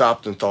actually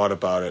stopped and thought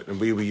about it, and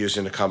we were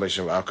using a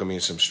combination of Alchemy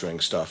and some string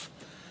stuff.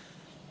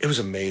 It was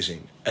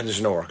amazing, and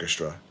there's no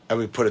orchestra. And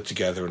we put it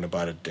together in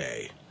about a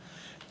day.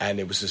 And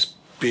it was this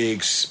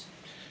big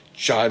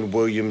John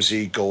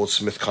Williams-y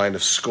Goldsmith kind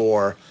of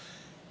score,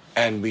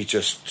 and we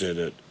just did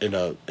it in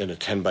a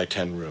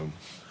 10x10 room.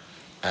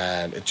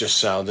 And it just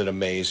sounded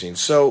amazing.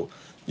 So,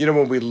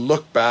 when we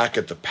look back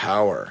at the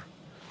power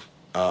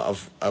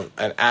of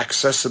and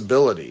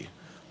accessibility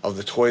of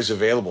the toys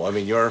available. I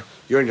mean, you're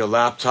in your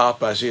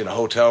laptop, I see, in a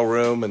hotel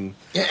room, and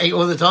Yeah,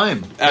 all the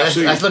time.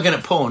 Absolutely. That's looking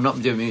at porn,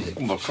 not doing music.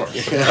 Well, of course.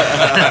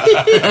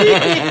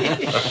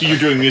 You're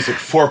doing music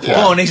for porn.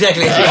 Porn,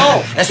 exactly.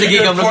 That's the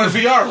gig I'm looking for.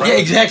 VR, right? Yeah,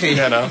 exactly.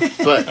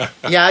 But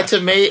yeah, it's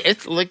amazing.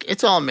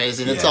 It's all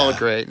amazing. It's all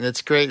great, and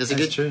it's great. It's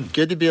That's true.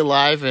 good to be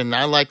alive, and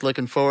I like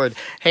looking forward.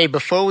 Hey,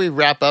 before we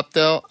wrap up,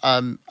 though,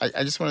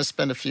 I just want to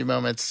spend a few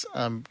moments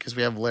because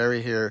we have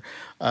Larry here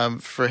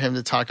for him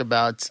to talk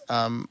about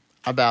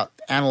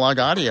analog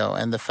audio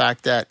and the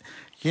fact that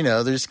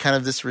there's kind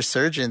of this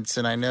resurgence,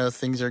 and I know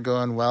things are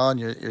going well, and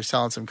you're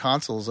selling some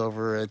consoles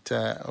over at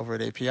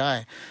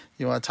API.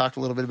 You want to talk a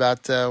little bit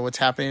about what's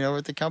happening over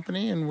at the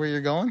company and where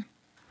you're going?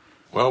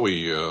 Well,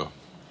 we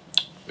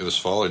this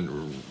fall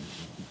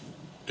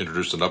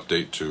introduced an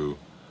update to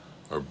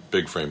our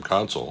big frame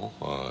console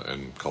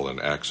and call it an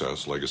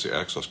Access Legacy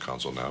Access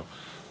console now.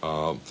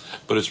 But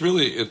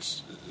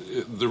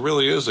there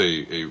really is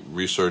a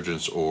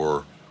resurgence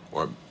or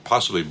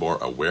possibly more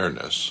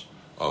awareness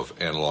of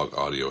analog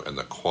audio and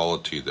the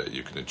quality that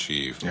you can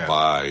achieve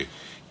by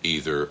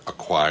either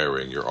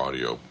acquiring your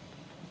audio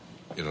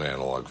in an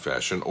analog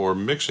fashion or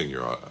mixing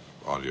your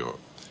audio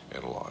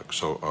analog.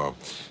 So,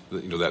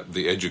 that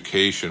the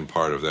education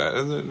part of that,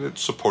 and then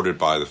it's supported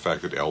by the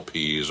fact that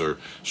LPs are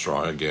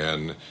strong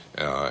again,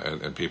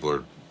 and people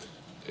are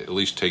at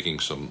least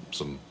taking some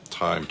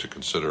time to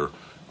consider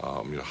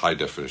high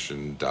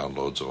definition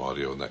downloads of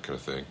audio and that kind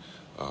of thing.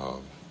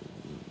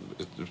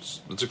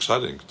 It's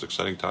exciting. It's an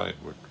exciting time.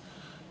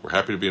 We're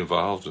happy to be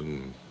involved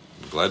and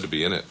glad to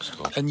be in it.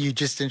 So. And you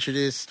just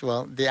introduced,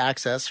 the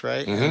Access,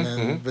 right? And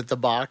then with the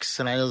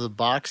box, and I know the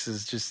box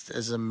is just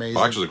as amazing.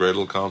 Box is a great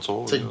little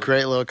console. It's a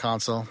great little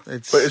console.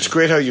 But it's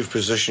great how you've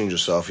positioned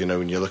yourself,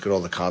 when you look at all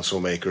the console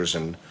makers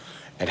and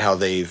how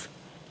they've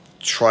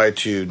tried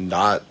to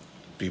not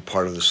be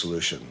part of the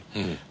solution.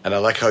 And I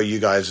like how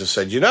you guys have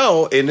said,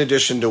 in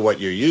addition to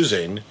what you're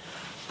using,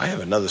 I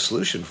have another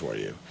solution for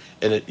you.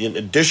 In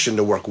addition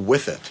to work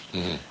with it.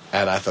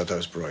 And I thought that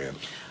was brilliant.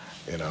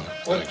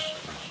 Thanks.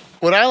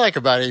 What I like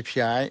about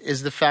API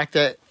is the fact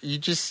that you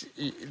just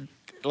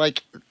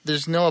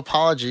there's no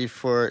apology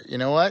for,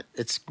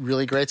 it's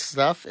really great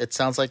stuff. It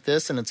sounds like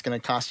this, and it's going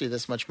to cost you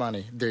this much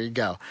money. There you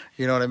go.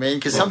 You know what I mean?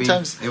 Because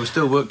sometimes it will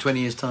still work 20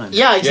 years time.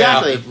 Yeah,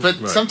 exactly. Yeah.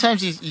 But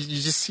sometimes you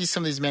just see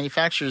some of these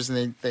manufacturers,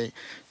 and they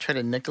try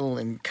to nickel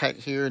and cut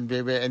here and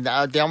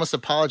they almost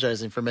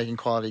apologizing for making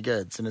quality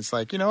goods. And it's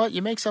like, you know what?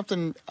 You make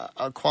something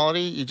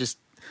quality,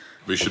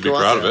 We should be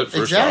proud of it.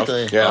 First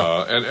exactly.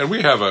 off, and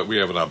we have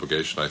an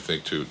obligation, I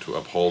think, to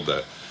uphold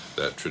that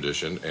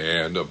tradition.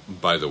 And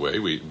by the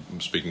way,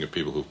 speaking of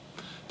people who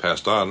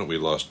passed on, we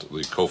lost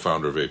the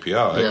co-founder of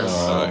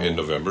API in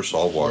November,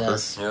 Saul Walker,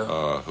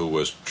 who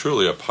was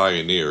truly a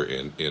pioneer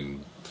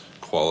in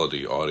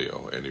quality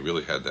audio, and he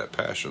really had that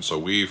passion. So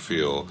we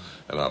feel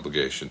an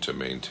obligation to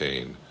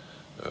maintain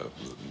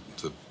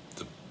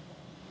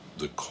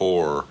the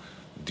core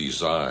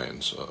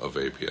designs of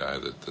API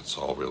that's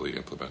all really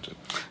implemented.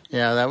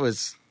 Yeah, that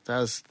was.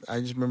 I just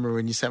remember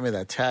when you sent me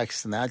that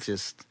text, and that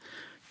just,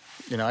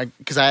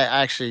 because I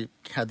actually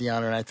had the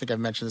honor, and I think I've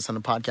mentioned this on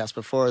the podcast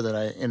before, that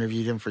I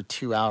interviewed him for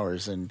 2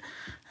 hours, and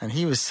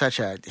he was such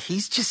a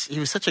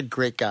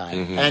great guy.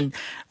 And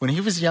when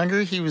he was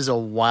younger, he was a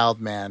wild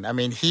man. I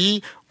mean,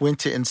 he went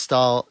to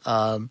install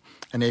an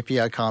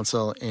API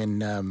console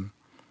in.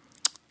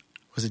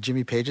 Was it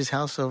Jimmy Page's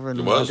house over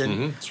in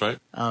London? That's right.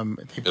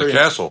 The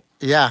castle.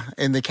 Yeah,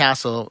 in the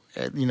castle,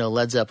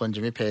 Led Zeppelin,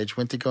 Jimmy Page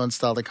went to go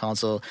install the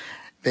console.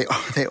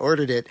 They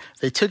ordered it.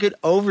 They took it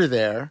over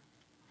there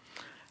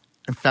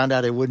and found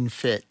out it wouldn't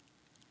fit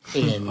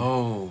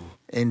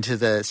into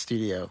the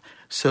studio.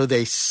 So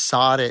they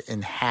sawed it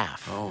in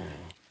half,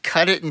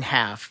 cut it in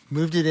half,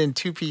 moved it in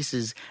 2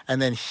 pieces,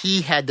 and then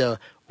he had to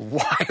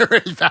wire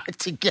it back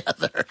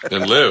together.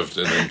 And lived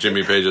in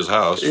Jimmy Page's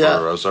house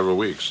for several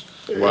weeks.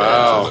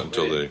 Wow.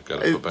 Until they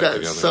got it put back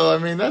together. So I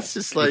mean, that's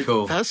just like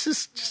cool. that's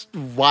just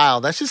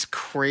wild. That's just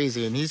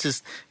crazy. And he's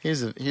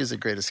the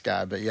greatest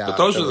guy. But yeah, But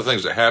those are the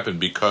things that happen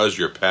because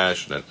you're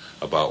passionate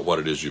about what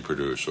it is you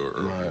produce. Or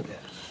Right.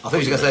 I thought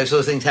you were going to say those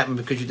sort of things happen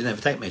because you didn't have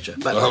a tape measure.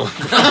 But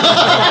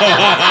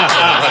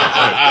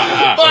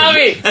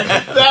Bobby,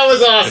 that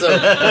was awesome. You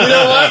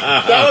know what?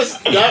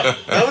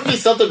 That would be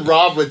something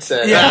Rob would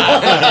say.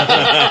 I'm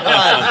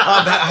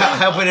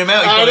helping him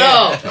out. I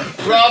know.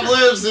 Rob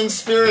lives in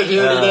spirit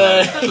here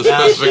today. the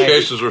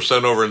specifications were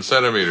sent over in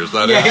centimeters,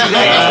 not inches.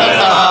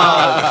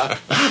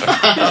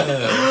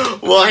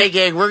 Well, hey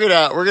gang, we're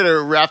gonna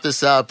wrap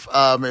this up.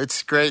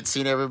 It's great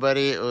seeing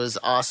everybody. It was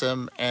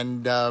awesome,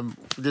 and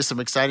there's some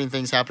exciting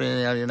things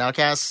happening on your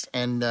Nowcast,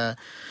 and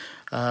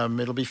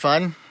it'll be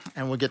fun.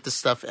 And we'll get this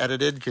stuff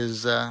edited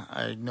because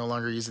I'm no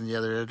longer using the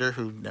other editor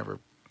who never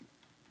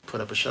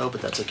put up a show,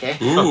 but that's okay.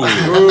 Ooh.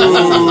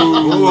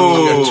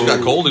 It's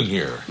got cold in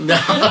here.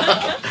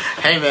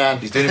 Hey man,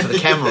 he's doing it for the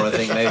camera, I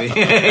think, maybe.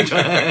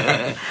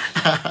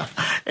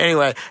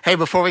 Anyway, hey,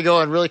 before we go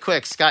on, really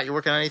quick, Scott, you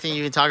working on anything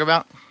you can talk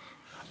about?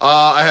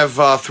 I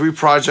have 3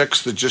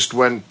 projects that just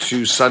went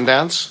to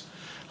Sundance.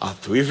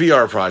 3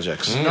 VR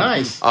projects.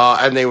 Nice.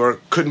 And they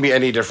couldn't be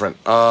any different.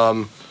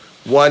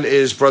 One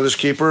is Brothers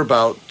Keeper,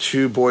 about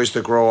 2 boys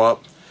that grow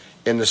up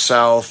in the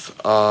South,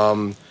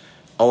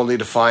 only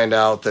to find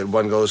out that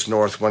one goes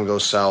north, one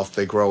goes south.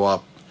 They grow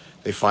up,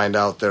 they find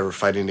out they're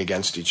fighting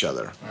against each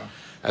other. Wow.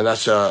 And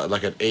that's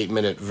like an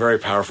 8-minute, very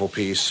powerful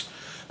piece.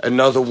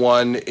 Another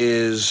one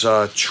is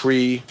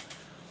Tree,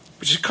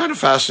 which is kind of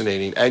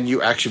fascinating, and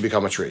you actually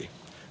become a tree.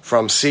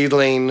 From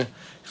seedling,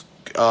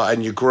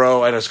 and you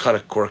grow, and it's kind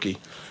of quirky.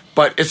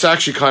 But it's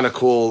actually kind of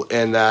cool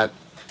in that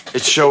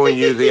it's showing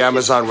you the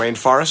Amazon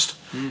rainforest,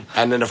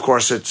 and then, of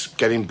course, it's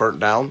getting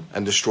burnt down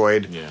and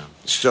destroyed. Yeah.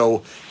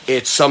 So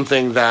it's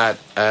something that,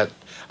 I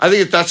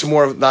think that's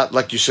more of not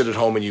like you sit at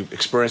home and you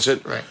experience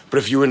it, right. But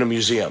if you're in a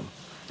museum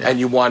and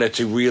you wanted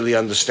to really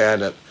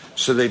understand it.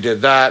 So they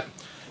did that.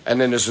 And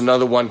then there's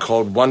another one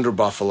called Wonder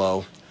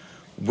Buffalo,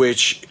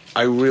 which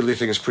I really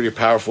think is pretty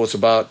powerful. It's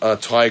about a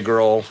Thai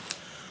girl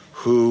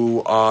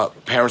who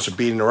parents are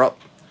beating her up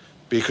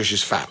because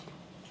she's fat.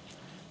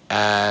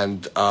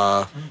 And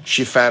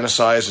she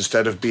fantasized,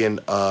 instead of being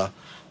a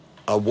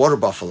water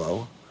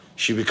buffalo,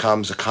 she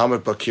becomes a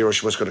comic book hero.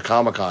 She wants to go to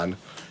Comic-Con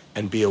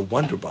and be a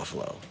Wonder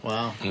Buffalo.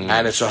 Wow.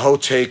 And it's a whole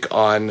take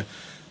on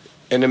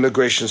an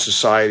immigration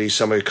society.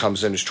 Somebody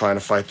comes in who's trying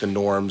to fight the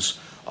norms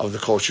of the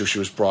culture she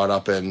was brought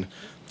up in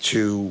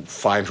to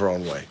find her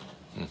own way.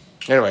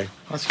 Anyway,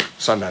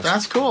 Sundance.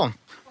 That's cool.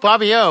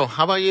 Bobby O,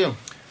 how about you?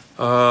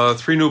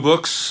 3 new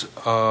books,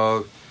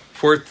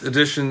 4th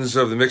editions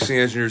of the Mixing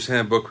Engineer's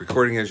Handbook,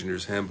 Recording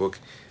Engineer's Handbook,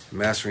 and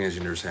Mastering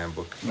Engineer's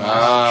Handbook.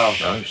 Wow.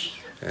 Nice.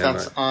 And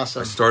That's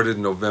awesome. I started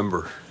in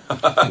November.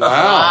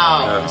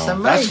 Wow. That's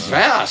amazing.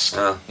 That's fast.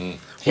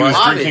 He was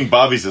Bobby. drinking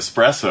Bobby's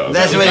espresso.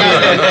 That's what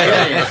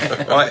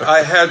Well,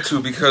 I had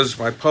to, because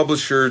my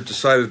publisher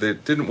decided they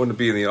didn't want to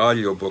be in the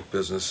audiobook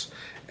business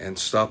and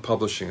stopped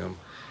publishing them.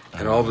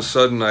 And all of a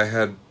sudden I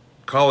had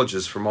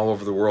colleges from all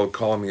over the world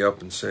calling me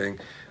up and saying,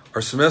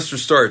 our semester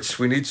starts,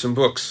 we need some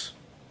books.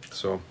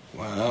 So,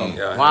 Wow.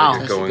 yeah, Wow. I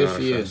had to get going good on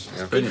for it you. fast.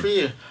 Yeah. Good for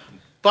you.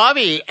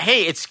 Bobby,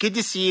 hey, it's good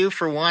to see you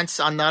for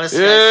once on Not a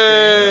Smash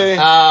Yay.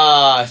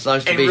 it's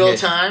nice to in be real here.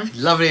 time.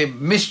 Lovely,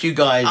 missed you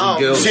guys Oh, and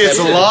girls. See, it's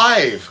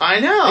alive. I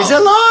know. It's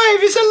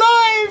alive! It's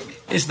alive!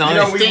 It's nice. You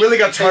know, we really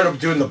got tired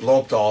of doing the blow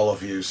up to all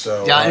of you,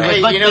 so... Yeah, it was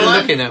Hey, much you know better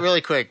what? looking at. Really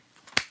quick,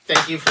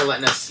 thank you for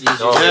letting us use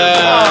your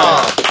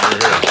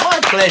My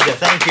pleasure,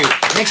 thank you.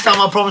 Next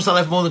time I promise I'll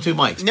have more than 2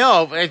 mics.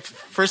 No,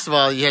 first of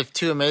all, you have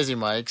 2 amazing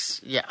mics.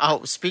 Yeah.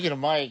 Oh, speaking of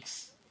mics,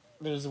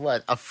 there's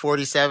what, a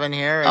 47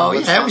 here? And Oh, yeah,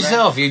 what's help on there?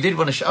 yourself. You did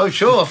want to show. Oh,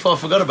 sure, I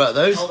forgot about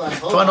those. Hold on.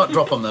 Try not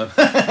drop them, though.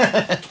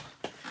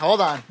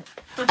 Hold on.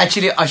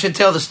 Actually, I should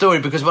tell the story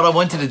because what I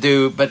wanted to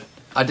do, but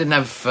I didn't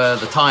have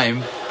the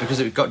time because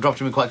it got dropped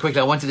to me quite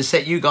quickly. I wanted to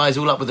set you guys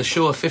all up with a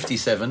Shure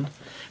 57,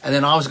 and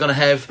then I was going to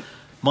have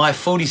my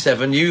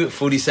 47, you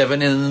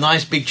 47, in a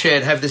nice big chair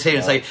and have this here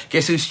and say,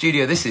 guess whose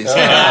studio this is?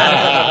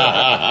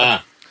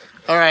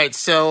 All right,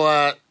 so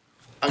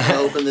I'm going to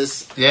open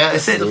this. Yeah,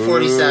 This that's is it. the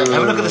 47.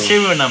 Have a look at the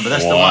serial number.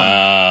 That's the one.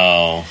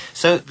 Wow.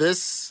 So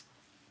This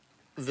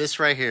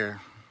right here.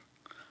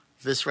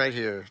 This right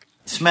here.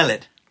 smell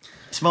it.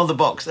 Smell the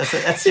box.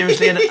 That's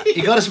seriously.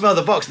 You got to smell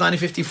the box.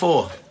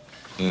 1954.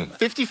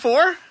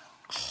 54?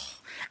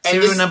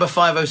 Serial number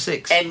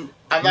 506. And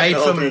I'm not Made going to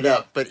from- open it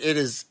up, but it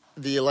is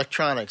the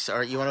electronics. All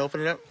right, you want to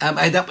open it up?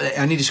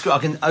 I need a screw. I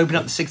can open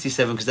up the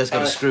 67 because that's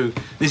got a screw.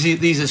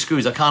 These are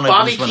screws. I can't open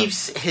Bobby this one up.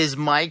 keeps his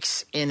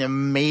mics in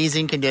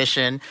amazing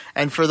condition.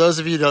 And for those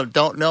of you who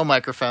don't know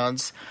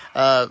microphones,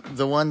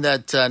 the one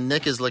that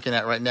Nick is looking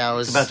at right now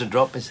is It's about to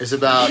drop. is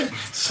about...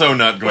 So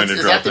not going to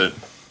is drop that it.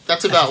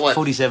 That's about what?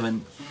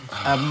 47.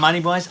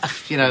 money-wise,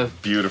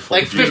 Beautiful.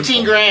 Like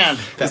 15 grand.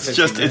 It's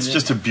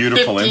just a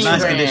beautiful 15 instrument.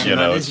 Nice condition, You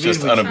know, man. it's It's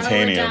just beautiful.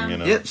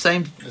 unobtainium. Yep,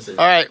 same.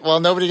 All right. Well,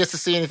 nobody gets to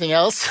see anything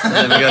else.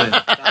 There we go.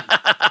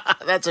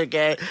 That's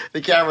okay.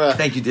 The camera.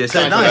 Thank you, dear. So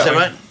Thank you. nice, all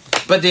right?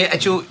 But the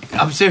actual,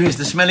 I'm serious,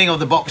 the smelling of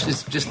the box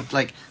is just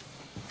like,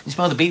 you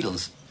smell the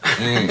Beatles.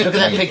 Look at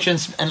that picture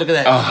and look at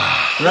that.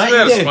 Right? Isn't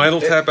that You a do.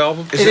 Spinal Tap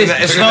album? It is.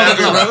 It smells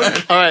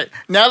like All right.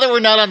 Now that we're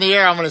not on the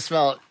air, I'm going to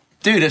smell it.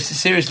 Dude,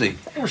 seriously.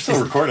 We're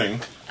still recording.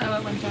 Oh,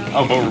 it went down.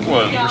 Oh, but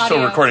we're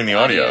still recording the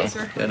audio.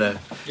 I know.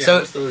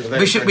 So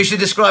we should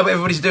describe what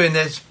everybody's doing.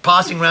 They're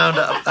passing around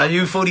a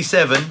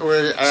U-47,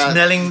 We're,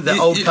 smelling the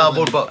old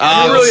cardboard box.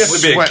 You really have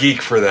to be a Sweat.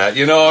 geek for that,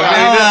 you know. I mean,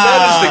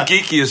 that is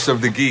the geekiest of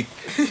the geek.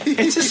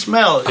 It's a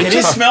smell. It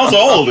just smells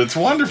old. It's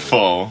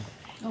wonderful.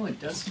 Oh,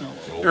 it does smell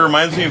old. It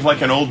reminds me of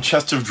like an old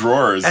chest of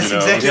drawers. That's you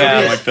know, exactly something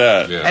what it is. like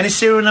that. Yeah. And it's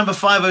serial number Bless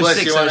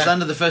 506, you, so it's Anna.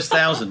 under the first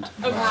 1,000.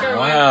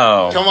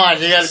 Wow. Come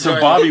on. You got to So,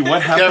 Bobby,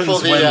 what happens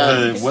Careful,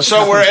 when the, what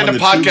So we're happens in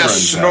the when tube podcast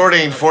runs out?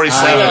 snorting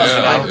 47.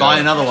 I'd buy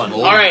another one.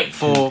 All right.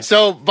 For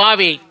So,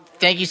 Bobby,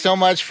 thank you so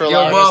much for You're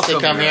allowing us to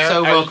welcome. come here.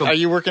 So welcome. Are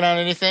you working on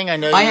anything? I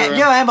know you were.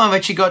 I am. I've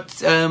actually got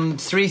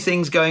 3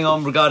 things going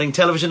on regarding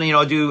television. You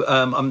know, I do.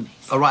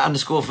 I write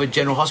underscore for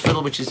General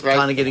Hospital, which is Right.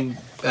 kind of getting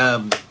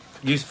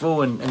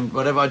useful and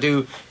whatever I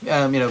do.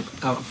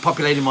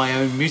 Populating my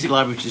own music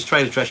library, which is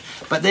Trailer Trash.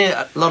 But there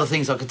are a lot of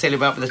things I could tell you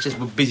about, but that's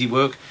just busy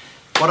work.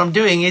 What I'm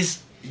doing is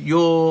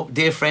your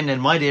dear friend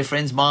and my dear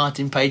friend's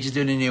Martin Page is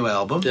doing a new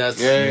album. Yes.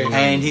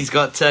 And he's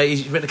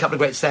written a couple of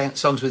great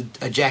songs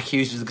with Jack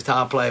Hughes, who's a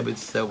guitar player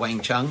with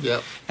Wayne Chung.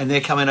 Yep. And they're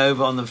coming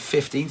over on the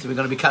 15th, and we're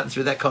going to be cutting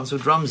through that console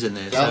drums in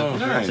there. So, Oh,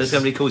 nice. so it's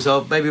going to be cool.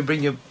 So maybe we'll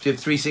bring your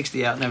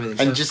 360 out and everything.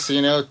 And So- just so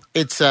you know,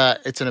 it's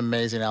an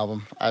amazing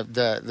album.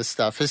 The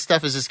stuff, his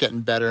stuff is just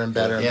getting better and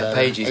better and Yeah, better.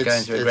 Page is It's-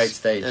 going through a great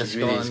stage. It's He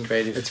really is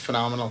creative. It's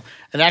phenomenal.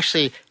 And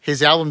actually,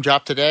 his album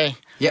dropped today.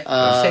 Yeah,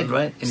 I said,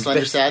 right? In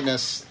Slender best-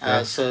 Sadness.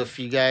 Yeah. So if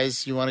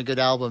you want a good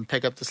album,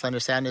 pick up the Slender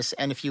Sadness.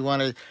 And if you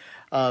want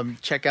to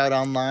check out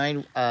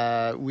online,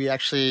 we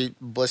actually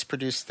Bliss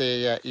produced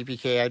the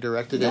EPK. I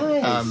directed it.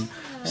 Nice.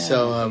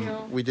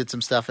 We did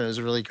some stuff and it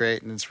was really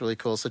great and it's really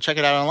cool. So check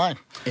it out online.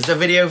 Is the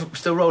video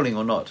still rolling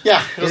or not?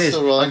 Yeah, it it's is.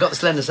 still rolling. I got the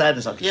Slender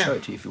Sadness. I can Yeah. show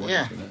it to you if you want.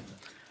 Yeah. to.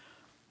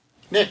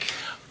 Nick.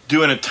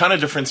 Doing a ton of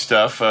different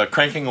stuff,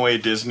 cranking away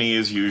at Disney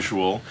as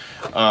usual.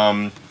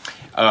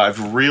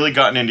 I've really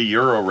gotten into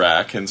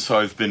Eurorack, and so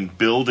I've been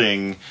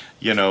building,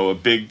 a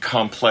big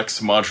complex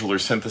modular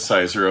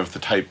synthesizer of the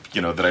type,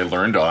 that I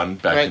learned on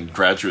back Right. in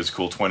graduate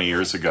school 20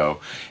 years ago.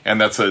 And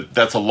that's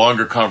a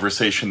longer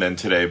conversation than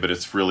today, but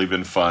it's really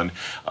been fun.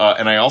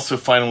 And I also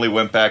finally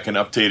went back and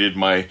updated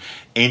my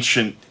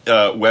ancient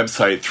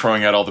website,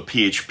 throwing out all the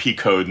PHP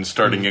code and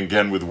starting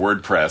again with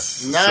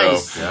WordPress.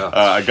 Nice. So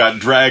I got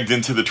dragged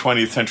into the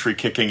 20th century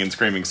kicking and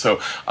screaming. So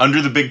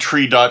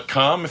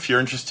underthebigtree.com, if you're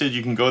interested,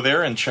 you can go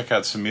there and check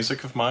out some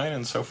music of mine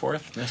and so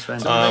forth. That's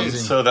fantastic.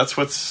 So that's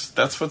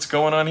what's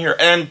going on here.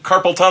 And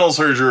carpal tunnel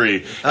surgery.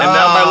 And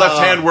now my left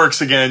hand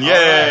works again.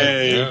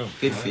 Yay! Yeah.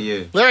 Good for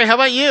you. Larry, how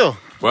about you?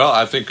 Well,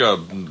 I think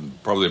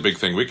probably a big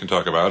thing we can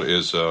talk about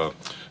is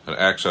an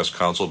access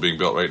console being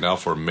built right now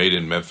for Made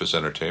in Memphis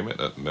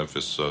Entertainment, a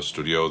Memphis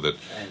studio that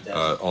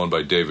owned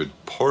by David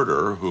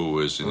Porter, who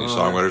is in the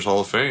Songwriters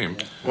Hall of Fame,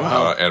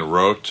 and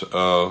wrote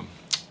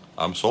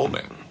 "I'm Soul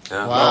Man."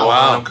 Yeah. Wow.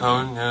 Wow.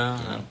 Cohen,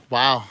 yeah.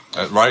 Wow.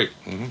 Right,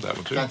 that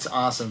one too. That's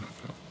awesome.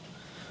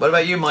 What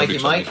about you, Mikey?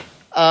 big Mike?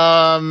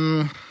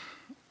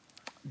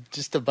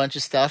 Just a bunch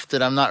of stuff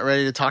that I'm not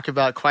ready to talk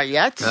about quite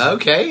yet.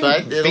 Okay.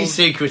 But Be it'll-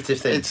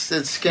 secretive then.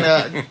 It's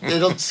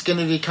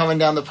gonna be coming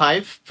down the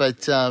pipe,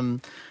 but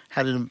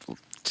had to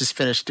just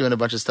finished doing a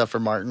bunch of stuff for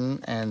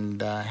Martin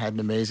and had an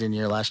amazing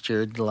year last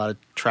year. Did a lot of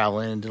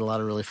traveling and did a lot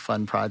of really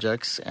fun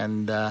projects,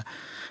 and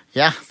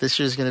this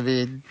year's gonna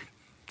be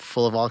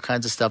full of all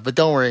kinds of stuff. But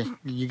don't worry,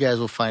 you guys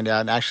will find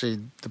out. And actually,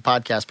 the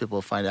podcast people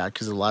will find out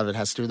because a lot of it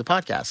has to do with the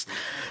podcast.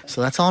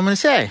 So that's all I'm going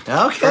to say.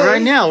 Okay. For right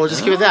now, we'll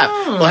just keep it that.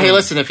 Well, hey,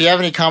 listen, if you have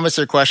any comments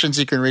or questions,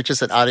 you can reach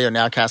us at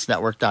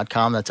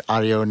audionowcastnetwork.com. That's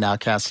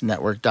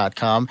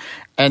audionowcastnetwork.com.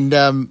 And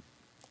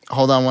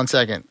hold on one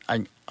second.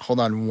 Hold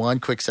on one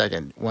quick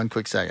second.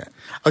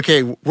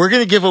 Okay, we're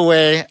going to give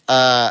away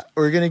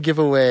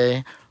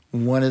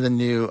one of the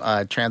new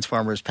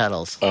Transformers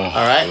pedals. All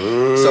right?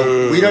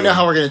 So we don't know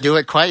how we're going to do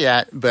it quite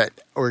yet, but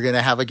we're going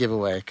to have a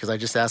giveaway because I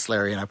just asked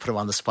Larry and I put him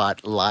on the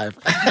spot live.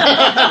 And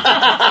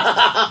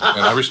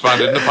I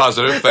responded in the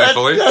positive,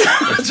 thankfully. So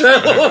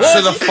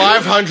the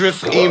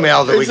 500th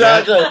email that we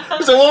got.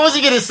 Exactly. So what was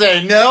he going to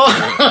say? No?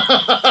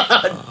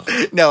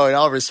 No, in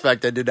all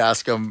respect, I did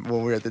ask him when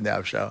we were at the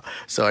NAB show.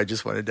 So I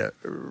just wanted to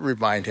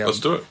remind him. Let's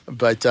do it.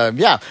 But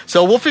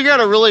so we'll figure out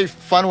a really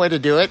fun way to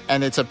do it.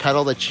 And it's a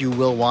pedal that you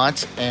will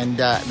want. And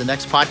the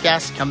next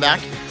podcast, come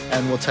back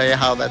and we'll tell you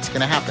how that's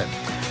going to happen.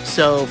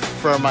 So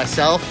for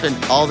myself and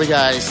all the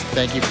guys,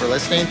 thank you for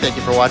listening. Thank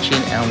you for watching.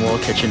 And we'll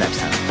catch you next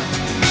time.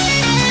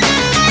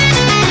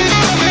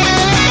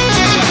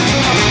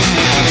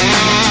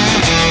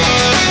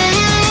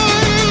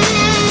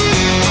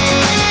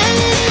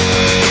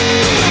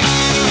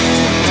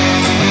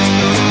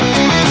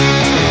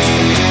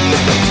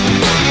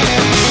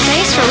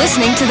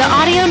 to the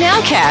Audio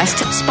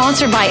Nowcast,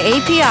 sponsored by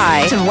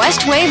API to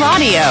West Wave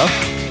Audio.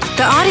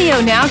 The Audio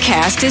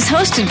Nowcast is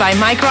hosted by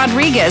Mike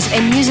Rodriguez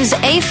and uses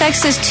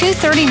Apex's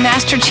 230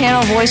 Master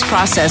Channel voice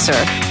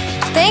processor.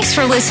 Thanks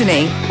for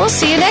listening. We'll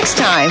see you next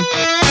time.